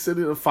mind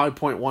sitting a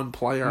 5.1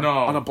 player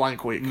on a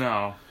blank week.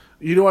 No.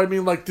 You know what I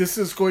mean? Like, this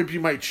is going to be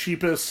my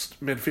cheapest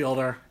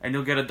midfielder. And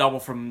you'll get a double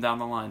from down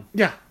the line.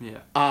 Yeah. Yeah.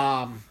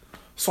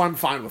 So I'm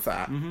fine with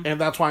that. Mm-hmm. And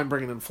that's why I'm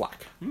bringing in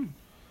Fleck.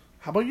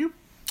 How about you?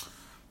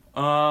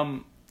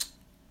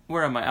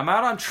 Where am I? I'm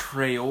out on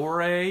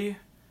Traore.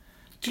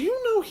 Do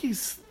you know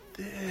he's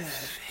thick?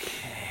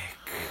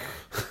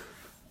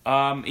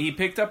 He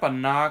picked up a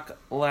knock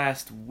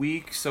last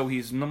week, so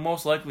he's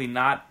most likely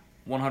not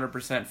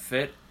 100%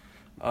 fit.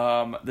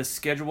 The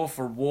schedule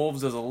for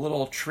Wolves is a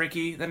little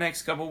tricky the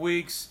next couple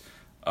weeks.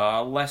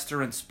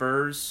 Leicester and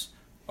Spurs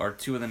are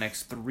 2 of the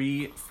next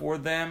 3 for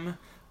them,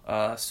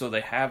 so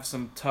they have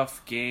some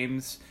tough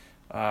games.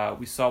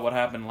 We saw what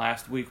happened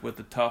last week with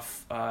the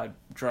tough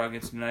draw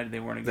against United. They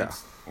weren't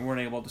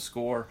able to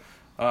score.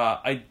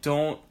 I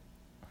don't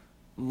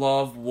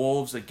love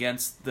Wolves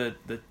against the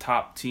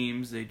top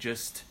teams. They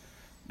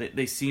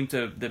seem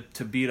to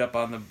beat up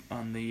on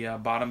the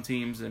bottom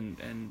teams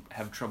and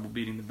have trouble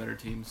beating the better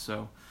teams.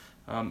 So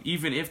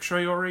even if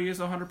Traore is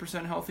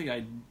 100% healthy,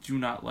 I do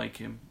not like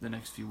him the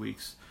next few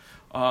weeks.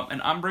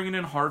 And I'm bringing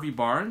in Harvey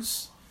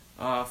Barnes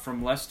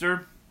from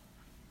Leicester.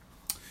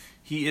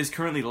 He is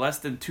currently less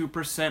than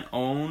 2%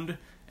 owned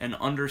and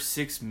under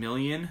 $6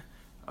 million.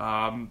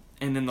 And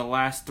in the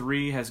last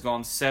 3 has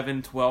gone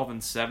 7, 12,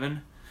 and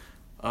 7.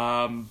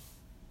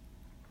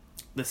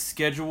 The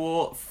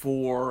schedule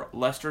for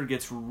Leicester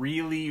gets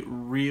really,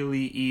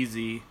 really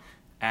easy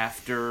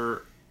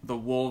after the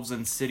Wolves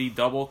and City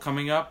double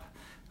coming up.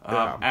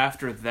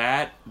 After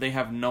that, they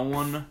have no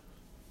one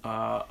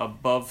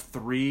above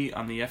 3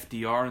 on the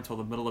FDR until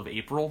the middle of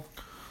April.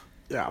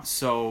 Yeah.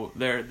 So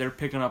they're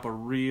picking up a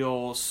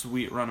real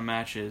sweet run of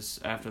matches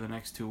after the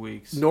next 2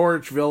 weeks.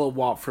 Norwich, Villa,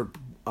 Watford,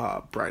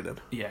 Brighton.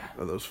 Yeah.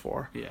 Are those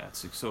 4. Yeah.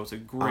 It's a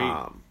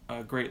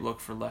great look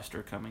for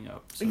Leicester coming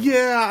up. So.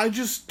 Yeah, I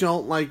just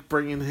don't like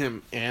bringing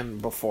him in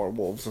before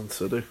Wolves and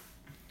City.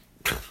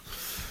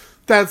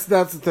 That's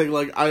the thing.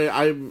 Like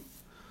I'm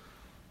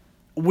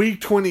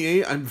week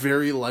 28. I'm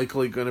very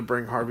likely going to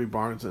bring Harvey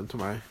Barnes into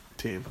my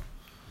team.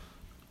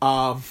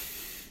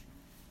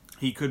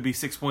 He could be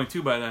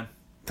 6.2 by then.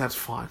 That's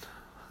fine.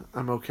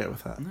 I'm okay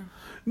with that.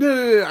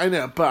 No, I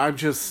know, but I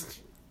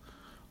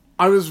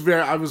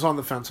was on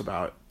the fence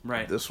about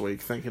it this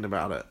week, thinking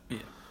about it. Yeah.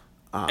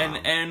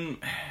 And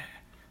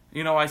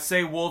you know, I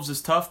say Wolves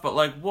is tough, but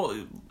like,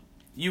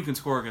 you can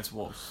score against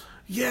Wolves.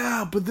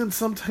 Yeah, but then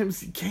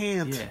sometimes you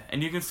can't. Yeah,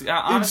 and you can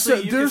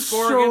honestly you can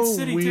score against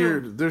City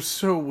too. They're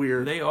so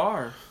weird. They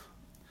are.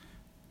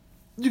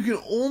 You can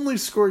only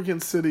score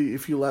against City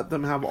if you let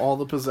them have all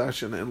the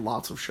possession and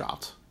lots of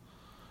shots.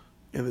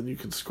 And then you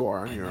can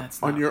score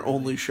on your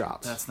only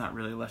shots. That's not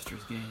really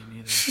Leicester's game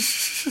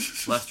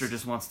either. Leicester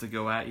just wants to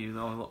go at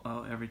you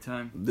every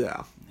time.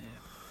 Yeah.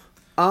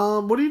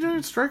 What are you doing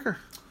at striker?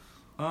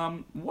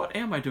 What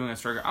am I doing at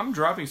striker? I'm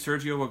dropping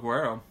Sergio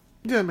Aguero.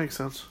 Yeah, it makes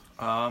sense.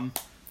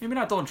 Maybe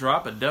not don't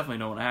drop it. Definitely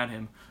don't add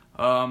him.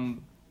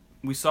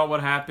 We saw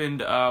what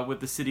happened with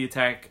the City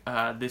attack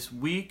this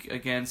week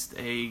against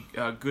a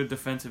good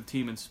defensive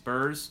team in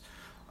Spurs.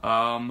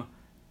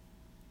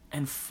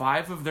 And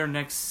 5 of their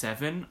next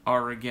 7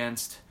 are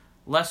against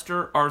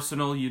Leicester,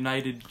 Arsenal,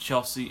 United,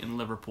 Chelsea, and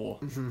Liverpool.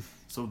 Mm-hmm.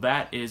 So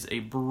that is a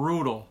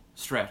brutal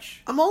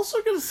stretch. I'm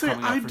also going to say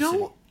I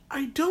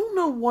don't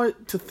know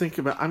what to think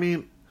about. I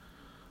mean,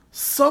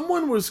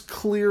 someone was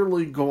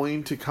clearly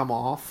going to come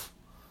off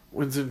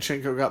when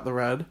Zinchenko got the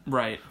red.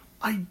 Right.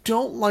 I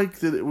don't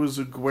like that it was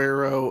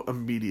Aguero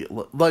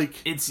immediately.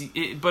 Like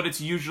but it's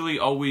usually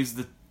always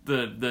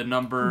the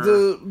number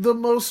the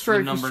most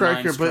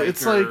striker, but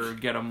it's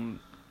like get him.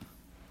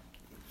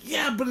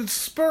 Yeah, but it's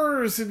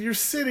Spurs and your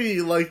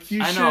City. Like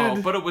I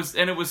know, but it was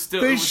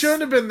still. They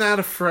shouldn't have been that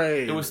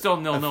afraid. It was still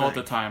 0-0 at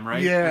the time,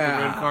 right? Yeah, with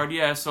the red card.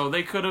 Yeah, so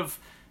they could have.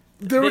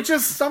 There was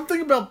just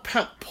something about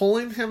Pep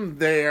pulling him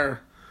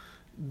there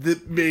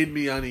that made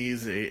me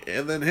uneasy,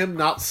 and then him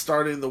not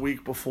starting the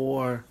week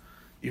before,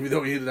 even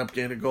though he ended up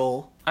getting a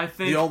goal. I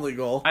think the only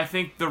goal. I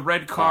think the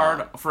red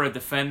card for a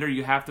defender,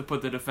 you have to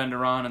put the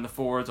defender on, and the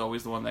forward's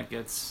always the one that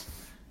gets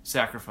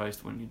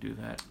sacrificed when you do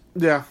that.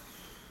 Yeah.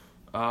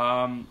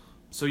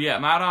 So yeah,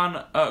 I'm out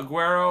on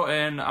Aguero,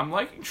 and I'm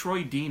liking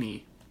Troy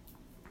Deeney.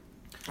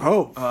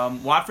 Oh.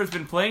 Watford's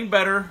been playing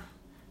better.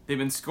 They've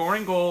been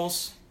scoring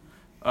goals.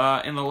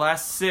 In the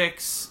last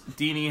 6,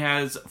 Deeney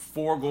has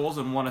 4 goals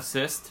and 1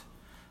 assist.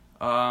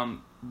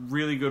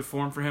 Really good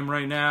form for him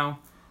right now.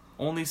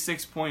 Only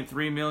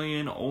 6.3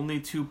 million, only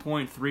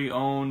 2.3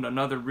 owned.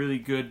 Another really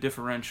good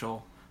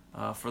differential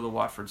for the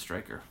Watford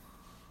striker.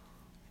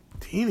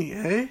 Deeney,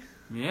 eh?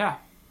 Yeah.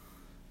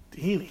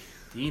 Deeney.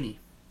 Deeney.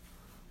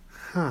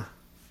 Huh.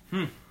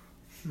 Huh.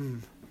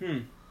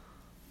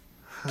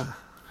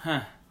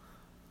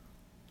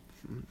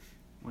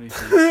 What do you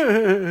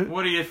think?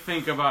 What do you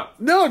think about?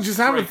 No, just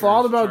haven't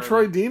thought about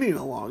Charlie? Troy Deeney in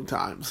a long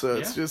time. So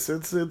it's Yeah? just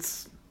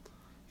it's.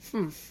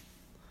 No,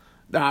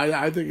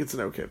 I think it's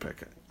an okay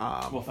pick.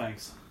 Well,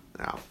 thanks.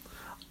 Now,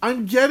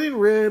 I'm getting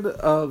rid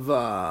of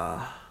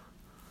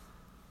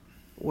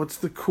what's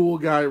the cool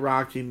guy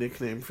Rocky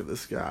nickname for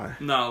this guy?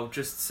 No,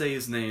 just say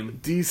his name.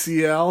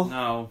 DCL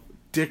No,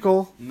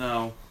 Dickel.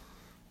 no.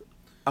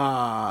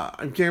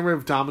 I'm getting rid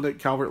of Dominic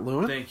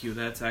Calvert-Lewin. Thank you.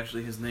 That's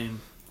actually his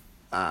name.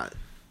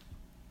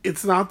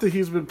 It's not that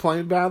he's been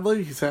playing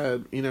badly. He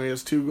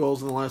has 2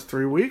 goals in the last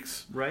 3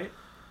 weeks. Right?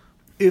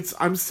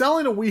 I'm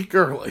selling a week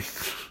early.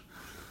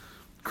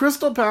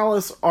 Crystal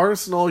Palace,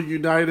 Arsenal,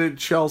 United,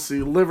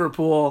 Chelsea,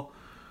 Liverpool.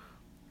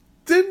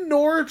 Then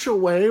Norwich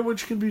away,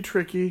 which can be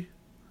tricky.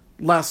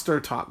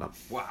 Leicester, Tottenham.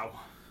 Wow.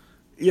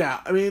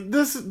 Yeah, I mean,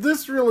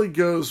 this really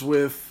goes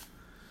with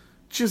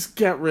just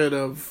get rid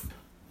of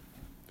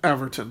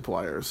Everton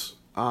players.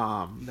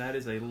 That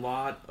is a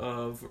lot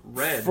of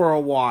red. For a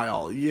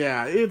while.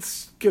 Yeah,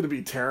 it's going to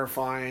be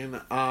terrifying.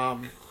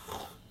 I'm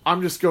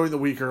just going the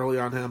week early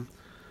on him.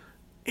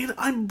 And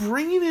I'm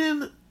bringing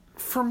in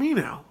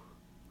Firmino.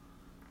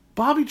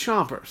 Bobby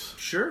Chompers.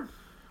 Sure.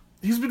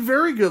 He's been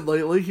very good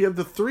lately. He had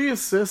the 3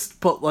 assists,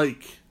 but,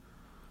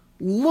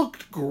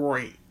 looked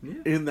great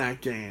in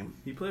that game.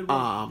 He played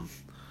well.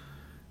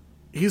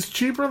 He's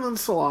cheaper than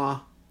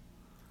Salah.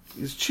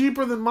 He's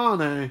cheaper than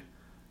Mane.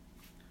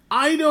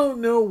 I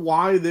don't know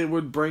why they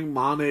would bring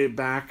Mane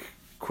back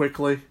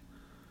quickly.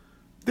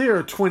 They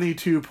are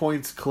 22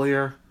 points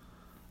clear.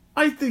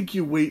 I think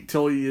you wait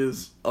till he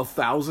is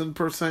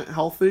 1,000%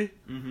 healthy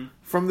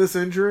from this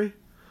injury.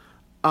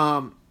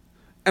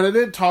 And I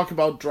did talk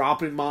about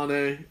dropping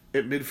Mane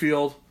at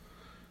midfield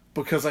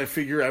because I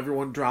figure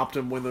everyone dropped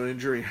him when the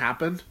injury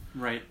happened.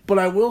 Right. But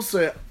I will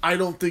say, I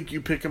don't think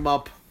you pick him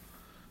up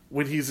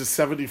when he's a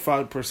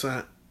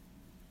 75%.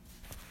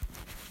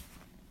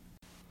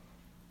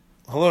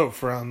 Hello,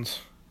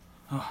 friends.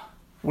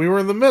 We were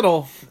in the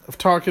middle of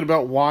talking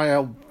about why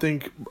I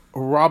think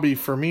Robbie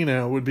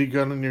Firmino would be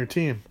good on your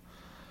team.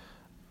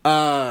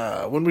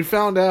 When we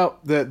found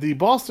out that the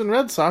Boston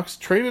Red Sox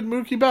traded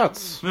Mookie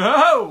Betts.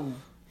 No!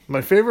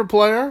 My favorite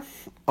player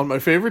on my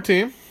favorite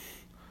team.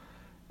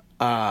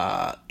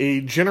 A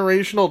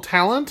generational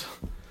talent.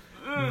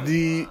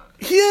 He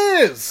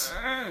is!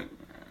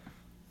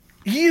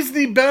 He's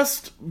the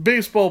best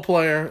baseball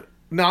player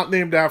not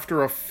named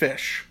after a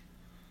fish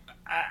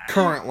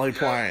currently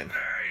playing.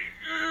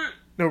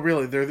 No,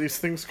 really, there are these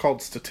things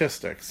called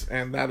statistics,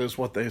 and that is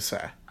what they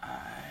say.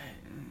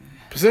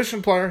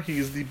 Position player,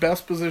 he's the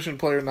best position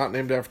player not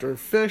named after a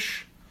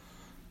fish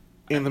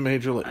in the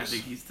major leagues. I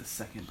think he's the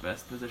second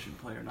best position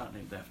player not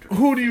named after.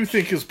 Who do you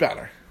think is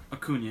better?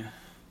 Acuna.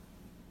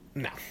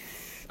 No.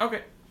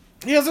 Okay.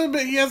 He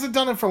hasn't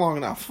done it for long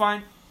enough.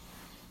 Fine.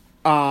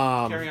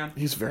 Carry on.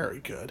 He's very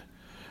good.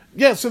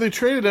 Yeah, so they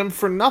traded him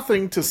for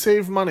nothing to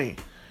save money.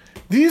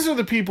 These are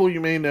the people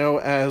you may know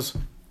as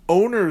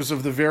owners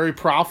of the very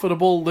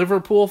profitable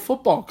Liverpool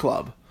Football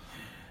Club.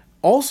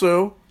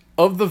 Also,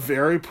 of the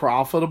very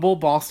profitable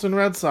Boston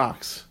Red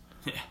Sox.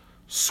 Yeah.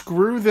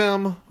 Screw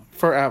them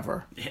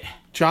forever. Yeah.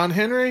 John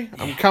Henry,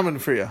 I'm coming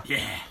for you.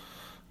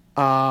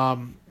 Yeah.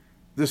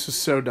 This is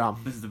so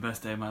dumb. This is the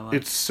best day of my life.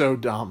 It's so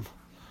dumb.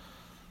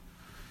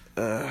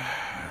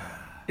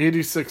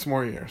 86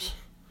 more years.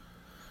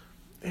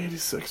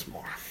 86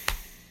 more.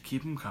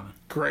 Keep them coming.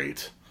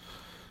 Great.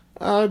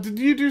 Did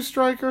you do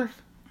Striker?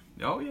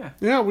 Oh, yeah.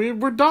 Yeah,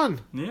 we're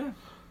done. Yeah.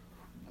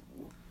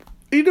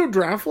 You do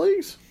draft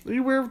leagues? Are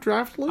you aware of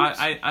draft leagues?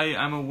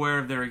 I'm aware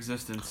of their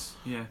existence.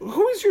 Yeah.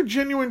 Who is your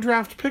genuine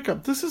draft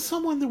pickup? This is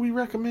someone that we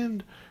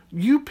recommend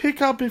you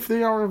pick up if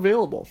they are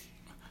available.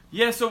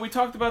 Yeah, so we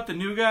talked about the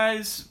new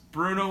guys,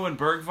 Bruno and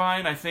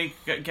Bergvine. I think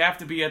have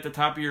to be at the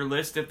top of your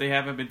list if they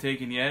haven't been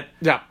taken yet.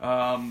 Yeah.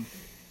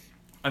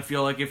 I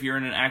feel like if you're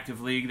in an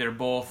active league, they're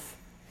both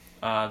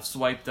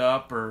swiped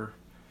up or,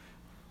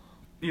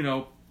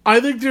 I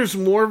think there's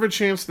more of a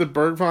chance that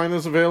Bergvine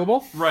is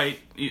available. Right.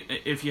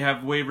 If you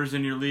have waivers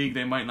in your league,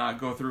 they might not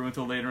go through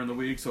until later in the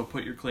week, so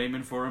put your claim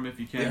in for him if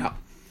you can. Yeah.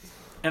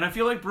 And I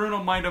feel like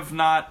Bruno might have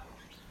not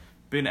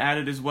been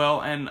added as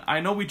well, and I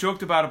know we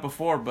joked about it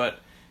before, but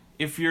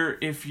I think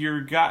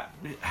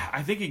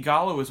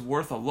Igalo is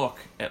worth a look,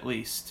 at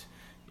least,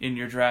 in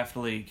your draft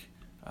league.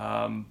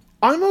 I'm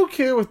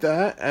okay with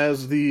that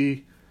as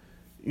you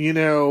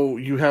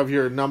have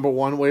your number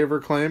 1 waiver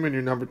claim and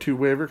your number 2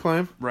 waiver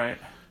claim. Right.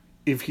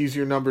 If he's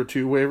your number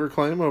 2 waiver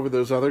claim over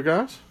those other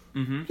guys.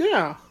 Mm-hmm.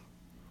 Yeah.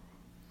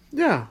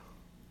 Yeah.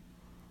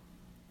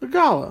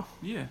 Igalo.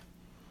 Yeah.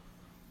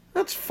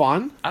 That's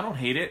fun. I don't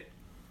hate it.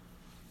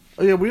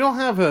 Oh, yeah, we don't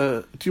have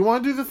do you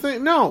want to do the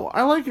thing? No,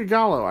 I like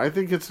Igalo. I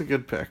think it's a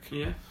good pick.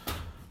 Yeah.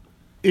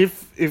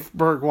 If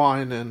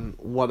Bergwijn and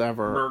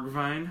whatever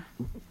Bergvine.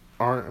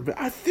 are,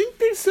 I think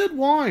they said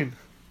wine.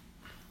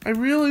 I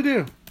really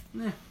do.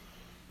 Yeah.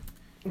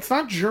 It's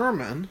not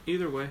German.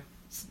 Either way.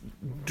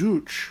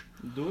 Deutsch.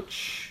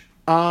 Dutch.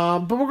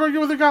 But we're going to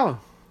go with Igalo.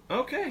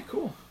 Okay,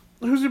 cool.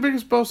 Who's your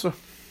biggest Bosa?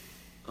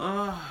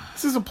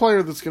 This is a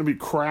player that's going to be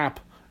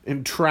crap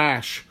and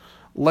trash,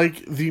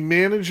 like the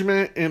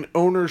management and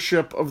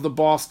ownership of the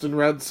Boston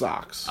Red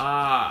Sox.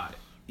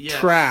 Yes.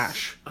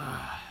 Trash.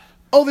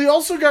 Oh, they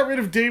also got rid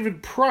of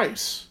David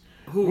Price.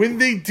 Who? When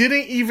they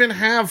didn't even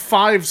have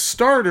 5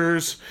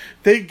 starters,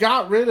 they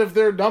got rid of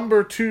their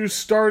number 2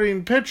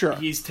 starting pitcher.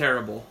 He's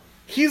terrible.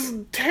 He's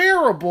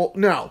terrible.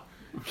 No.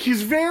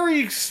 He's very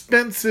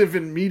expensive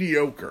and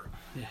mediocre.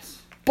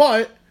 Yes.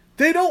 But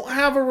they don't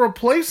have a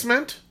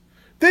replacement.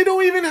 They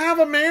don't even have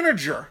a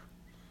manager.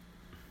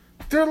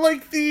 They're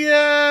like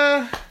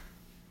the,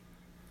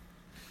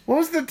 what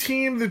was the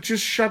team that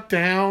just shut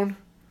down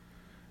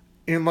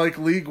in, like,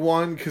 League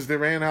One because they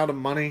ran out of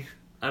money?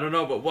 I don't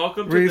know, but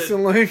welcome to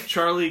Recently. the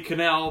Charlie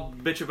Cannell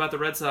bitch about the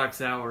Red Sox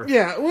hour.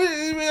 Yeah,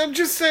 I'm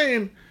just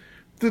saying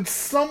that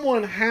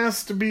someone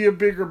has to be a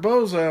bigger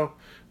bozo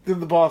than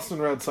the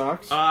Boston Red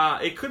Sox.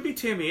 It could be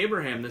Tammy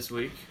Abraham this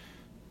week.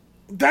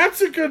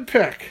 That's a good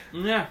pick.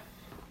 Yeah.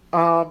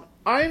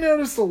 I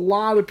noticed a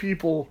lot of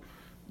people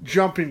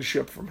jumping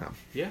ship from him.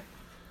 Yeah.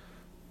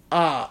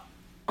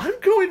 I'm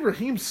going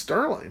Raheem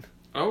Sterling.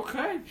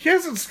 Okay. He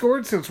hasn't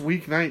scored since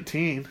week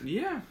 19.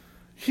 Yeah.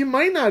 He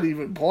might not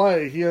even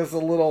play. He has a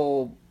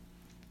little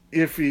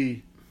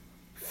iffy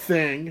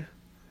thing.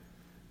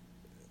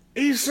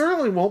 He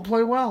certainly won't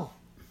play well.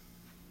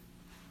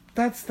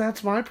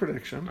 That's my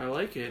prediction. I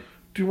like it.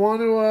 Do you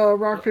want to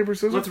rock, paper,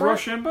 scissors? Let's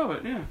Rochambeau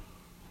it, yeah.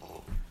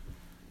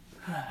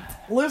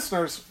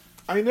 Listeners,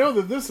 I know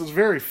that this is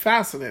very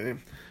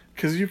fascinating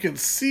because you can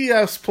see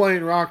us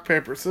playing rock,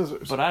 paper,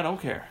 scissors. But I don't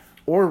care.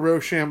 Or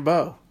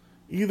Rochambeau.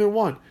 Either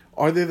one.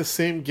 Are they the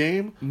same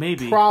game?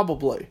 Maybe.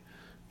 Probably.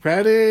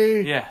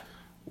 Ready? Yeah.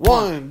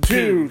 1,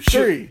 2,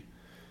 3.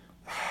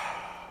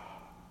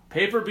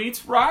 Paper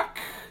beats rock?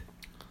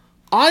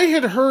 I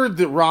had heard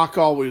that rock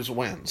always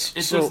wins.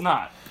 It does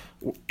not.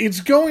 It's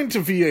going to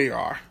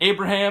VAR.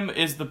 Abraham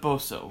is the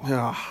boso.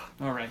 Ah.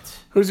 All right.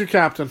 Who's your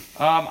captain?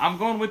 I'm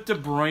going with De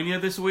Bruyne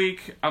this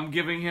week. I'm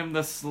giving him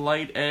the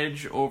slight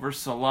edge over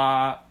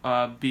Salah,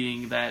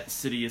 being that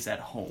City is at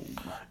home.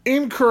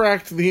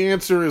 Incorrect. The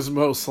answer is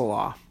Mo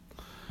Salah.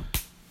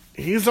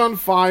 He's on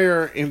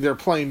fire, and they're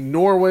playing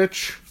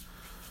Norwich,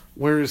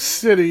 whereas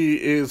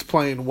City is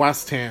playing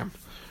West Ham,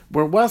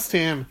 where West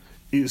Ham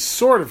is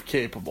sort of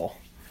capable,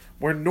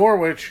 where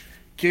Norwich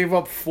gave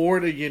up 4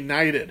 to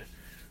United,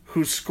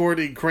 who scored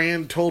a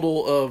grand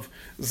total of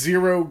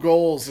 0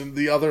 goals in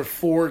the other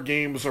 4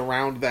 games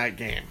around that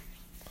game.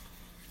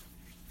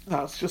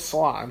 No, it's just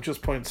Salah. I'm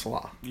just playing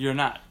Salah. You're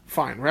not.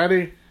 Fine.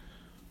 Ready?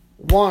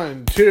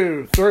 1,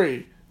 2,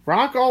 3.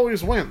 Rock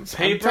always wins.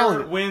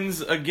 Paper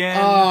wins again.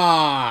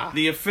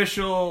 The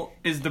official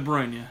is De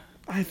Bruyne.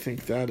 I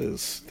think that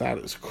is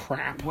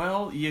crap.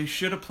 Well, you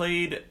should have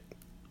played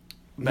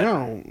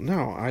better.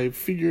 No. I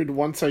figured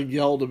once I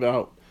yelled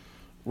about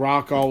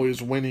Rock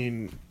always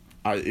winning,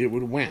 it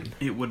would win.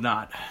 It would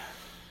not.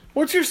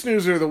 What's your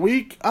snoozer of the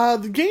week?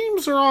 The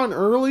games are on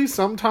early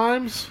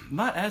sometimes.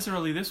 Not as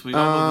early this week,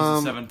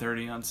 although this is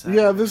 7:30 on Saturday.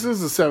 Yeah, this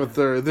is the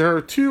 7:30. There are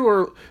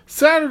 2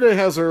 Saturday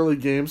has early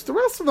games. The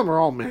rest of them are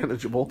all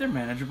manageable. They're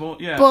manageable,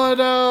 yeah. But,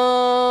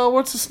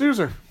 what's the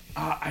snoozer?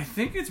 I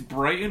think it's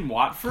Brighton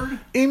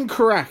Watford.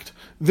 Incorrect.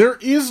 There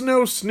is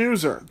no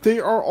snoozer. They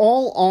are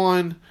all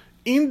on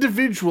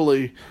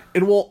individually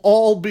and will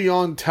all be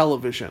on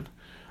television.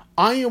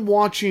 I am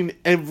watching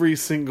every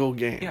single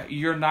game. Yeah,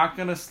 you're not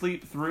going to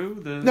sleep through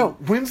the No,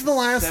 when's the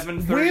last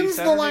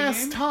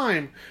game?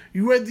 time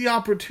you had the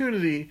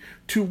opportunity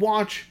to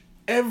watch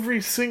every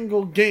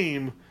single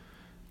game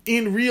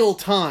in real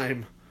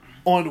time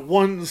on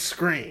one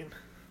screen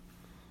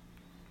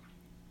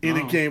in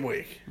a game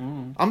week?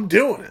 I'm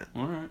doing it.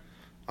 All right.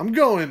 I'm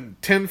going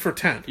 10 for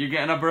 10. You're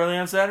getting up early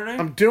on Saturday?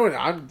 I'm doing it.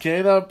 I'm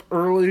getting up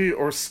early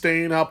or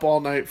staying up all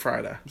night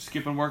Friday.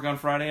 Skipping work on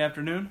Friday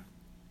afternoon?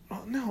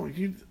 Oh, no,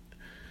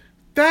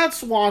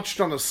 that's watched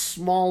on a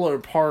smaller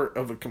part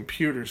of a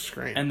computer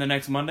screen. And the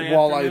next Monday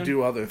while afternoon? I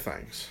do other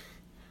things.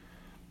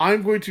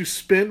 I'm going to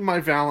spend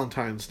my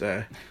Valentine's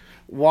Day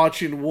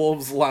watching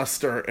Wolves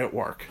Leicester at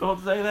work.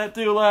 Don't say that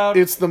too loud.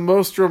 It's the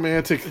most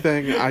romantic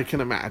thing I can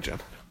imagine.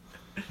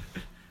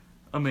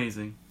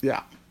 Amazing.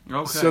 Yeah.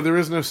 Okay. So there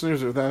is no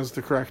snoozer. That is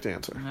the correct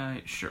answer.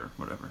 Sure,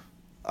 whatever.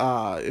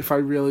 If I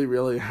really,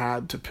 really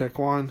had to pick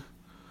one,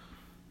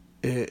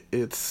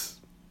 it's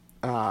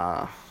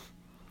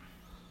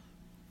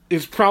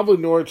probably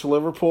Norwich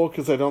Liverpool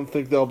because I don't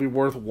think they'll be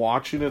worth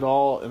watching at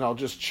all, and I'll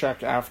just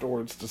check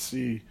afterwards to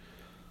see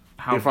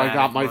if I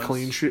got my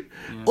clean sheet.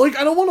 Yeah. Like,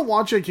 I don't want to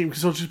watch that game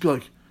because I'll just be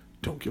like,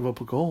 don't give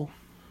up a goal.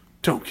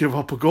 Don't give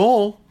up a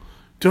goal.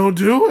 Don't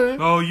do it.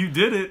 Oh, you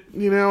did it.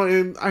 You know,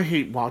 and I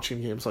hate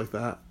watching games like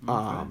that.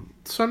 Okay.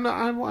 So I'm not.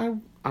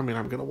 I'm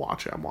going to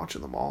watch it. I'm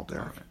watching them all,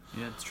 Derek. Right.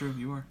 Yeah, it's true.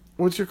 You are.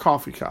 What's your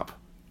coffee cup?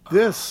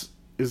 This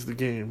is the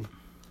game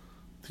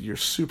that you're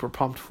super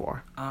pumped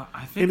for.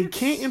 I think and it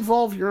can't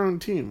involve your own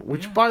team,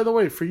 which, by the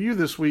way, for you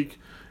this week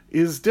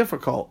is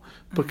difficult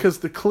because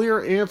the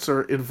clear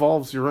answer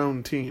involves your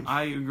own team.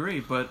 I agree,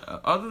 but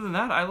other than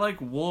that, I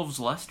like Wolves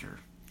Leicester.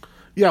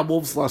 Yeah,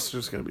 Wolves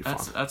Leicester's gonna be fun.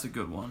 That's a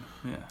good one.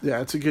 Yeah.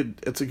 Yeah, it's a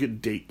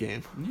good date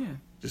game. Yeah.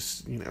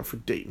 Just for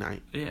date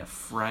night. Yeah.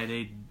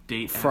 Friday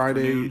date.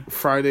 Friday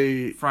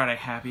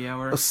happy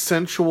hour. a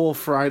sensual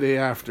Friday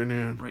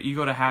afternoon. Right. You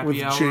go to happy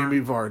with hour. Jamie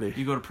Vardy.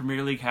 You go to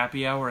Premier League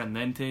happy hour and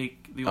then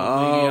take the old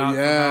lady out. Oh for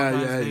yeah,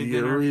 Valentine's Day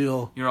you're dinner.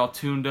 real. You're all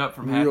tuned up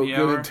from Real happy good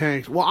hour. and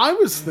tanked. Well, I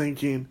was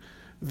thinking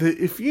that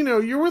if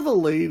you're with a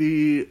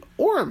lady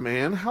or a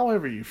man,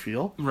 however you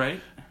feel, Right.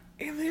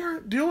 and they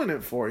aren't doing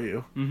it for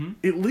you,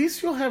 Mm-hmm. at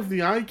least you'll have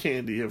the eye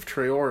candy of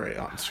Traore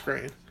on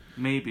screen.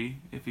 Maybe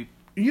if he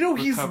He's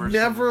recovers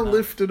never from that.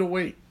 lifted a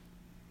weight.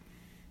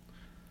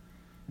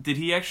 Did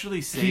he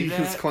actually say He that?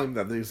 has claimed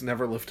that he's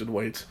never lifted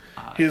weights.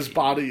 His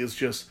body is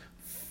just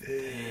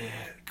thick.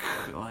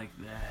 Like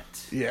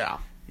that. Yeah.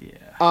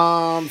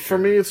 Yeah. For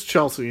me, it's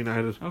Chelsea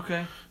United.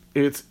 Okay.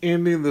 It's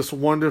ending this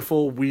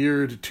wonderful,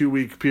 weird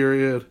 2-week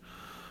period.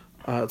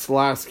 It's the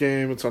last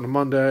game. It's on a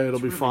Monday. It'll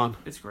be fun.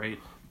 It's great.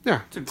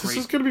 Yeah, It's a this great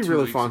is going to be 2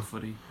 really weeks fun. of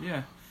footy.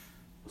 Yeah.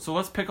 So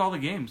let's pick all the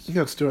games.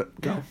 Yeah, let's do it.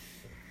 Go. Yeah.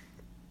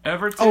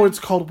 Everton. Oh, it's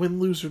called Win,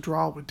 Lose, or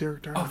Draw with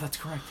Derek Darby. Oh, that's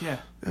correct. Yeah.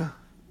 Yeah.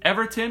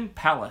 Everton,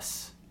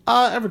 Palace.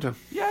 Everton.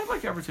 Yeah, I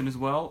like Everton as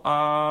well.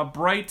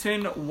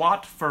 Brighton,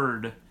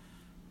 Watford.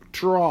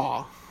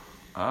 Draw.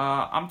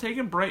 I'm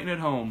taking Brighton at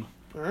home.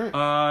 All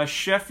right.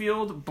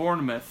 Sheffield,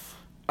 Bournemouth.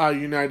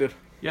 United.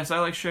 Yes, I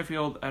like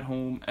Sheffield at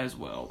home as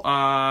well.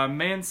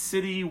 Man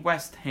City,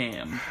 West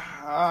Ham.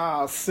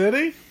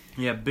 City?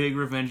 Yeah, big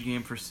revenge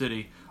game for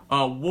City.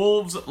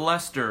 Wolves,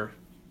 Leicester.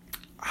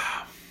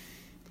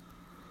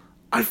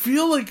 I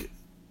feel like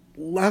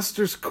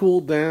Leicester's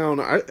cooled down.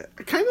 I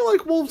kind of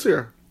like Wolves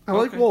here. I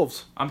like Okay.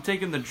 Wolves. I'm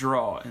taking the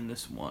draw in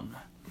this one.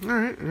 All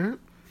right.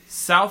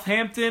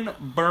 Southampton,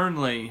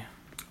 Burnley.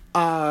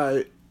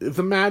 The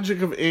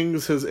magic of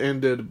Ings has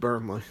ended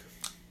Burnley.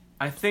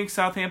 I think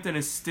Southampton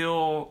is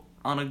still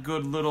on a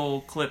good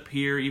little clip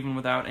here, even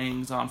without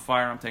Ings on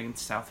fire. I'm taking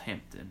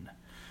Southampton.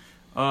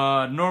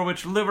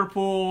 Norwich,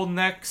 Liverpool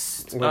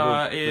next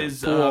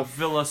is Liverpool.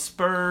 Villa,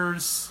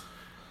 Spurs.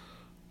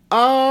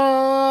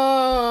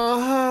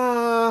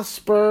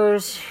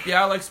 Spurs.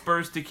 Yeah, I like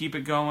Spurs to keep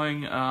it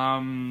going.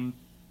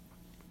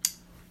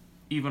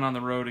 Even on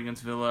the road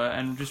against Villa.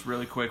 And just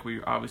really quick,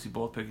 we're obviously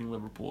both picking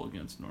Liverpool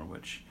against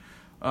Norwich.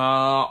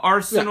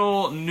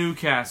 Arsenal,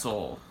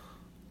 Newcastle.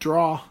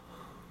 Draw.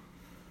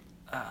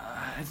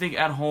 I think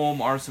at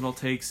home, Arsenal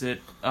takes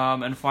it.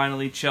 And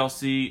finally,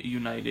 Chelsea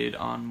United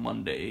on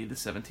Monday, the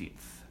 17th.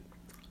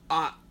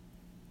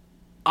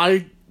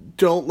 I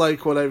don't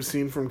like what I've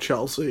seen from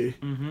Chelsea,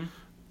 Mm-hmm.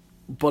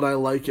 but I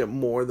like it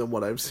more than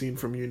what I've seen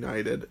from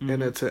United, Mm-hmm.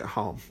 and it's at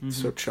home.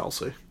 So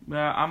Chelsea.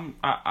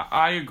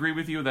 I agree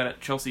with you that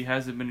Chelsea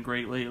hasn't been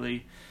great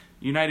lately.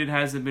 United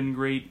hasn't been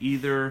great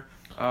either.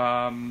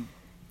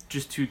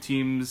 Just two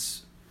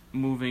teams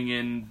moving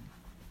in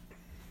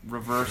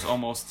reverse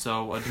almost,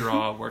 so a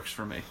draw works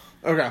for me.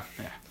 Okay.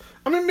 Yeah.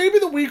 I mean, maybe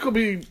the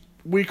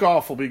week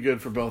off will be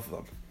good for both of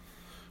them.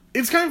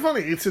 It's kind of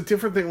funny. It's a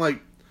different thing.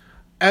 Like,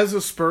 as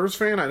a Spurs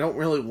fan, I don't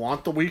really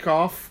want the week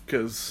off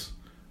because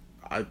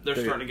They're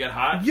starting to get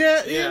hot.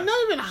 Yeah, not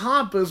even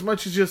hot, but as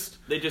much as just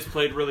They just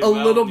played really a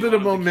well. little and you bit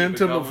of wanted to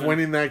keep it momentum of going.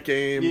 winning that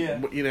game.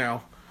 Yeah.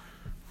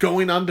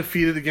 Going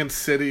undefeated against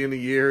City in a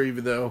year,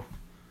 even though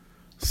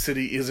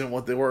City isn't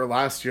what they were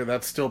last year.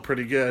 That's still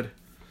pretty good.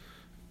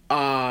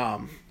 Yeah.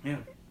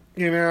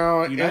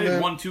 And United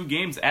then, won 2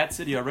 games at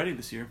City already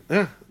this year.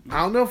 Yeah,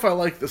 I don't know if I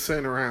like the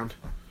sitting around.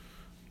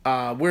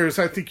 Whereas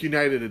I think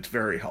United, it's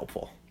very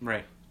helpful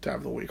Right. to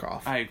have the week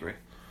off. I agree.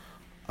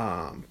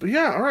 But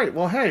yeah, all right.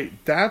 Well, hey,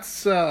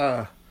 that's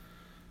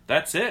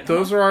it.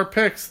 those are our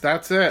picks.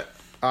 That's it.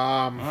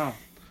 Wow.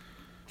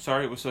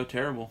 Sorry it was so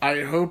terrible.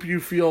 I hope you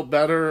feel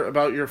better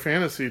about your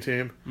fantasy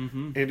team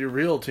and your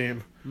real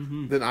team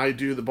than I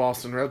do the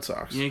Boston Red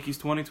Sox. Yankees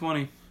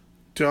 2020.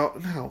 Go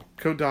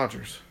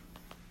Dodgers.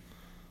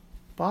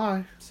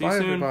 Bye. See you Bye,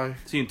 soon. everybody.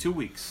 See you in 2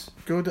 weeks.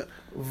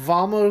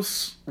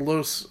 Vamos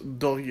los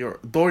Doyers.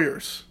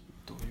 Doyers?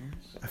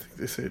 I think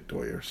they say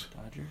Doyers.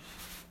 Dodgers?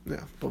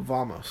 Yeah, but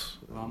Vamos.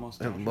 Vamos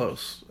And Dodgers?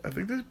 Los. I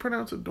think they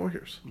pronounce it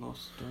Doyers.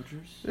 Los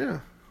Dodgers? Yeah,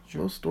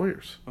 Sure. Los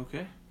Doyers.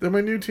 Okay. They're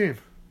my new team.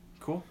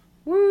 Cool.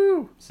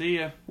 Woo! See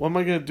ya. What am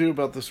I going to do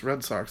about this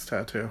Red Sox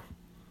tattoo?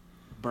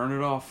 Burn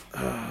it off.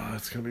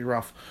 It's going to be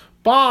rough.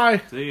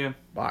 Bye! See ya.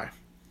 Bye.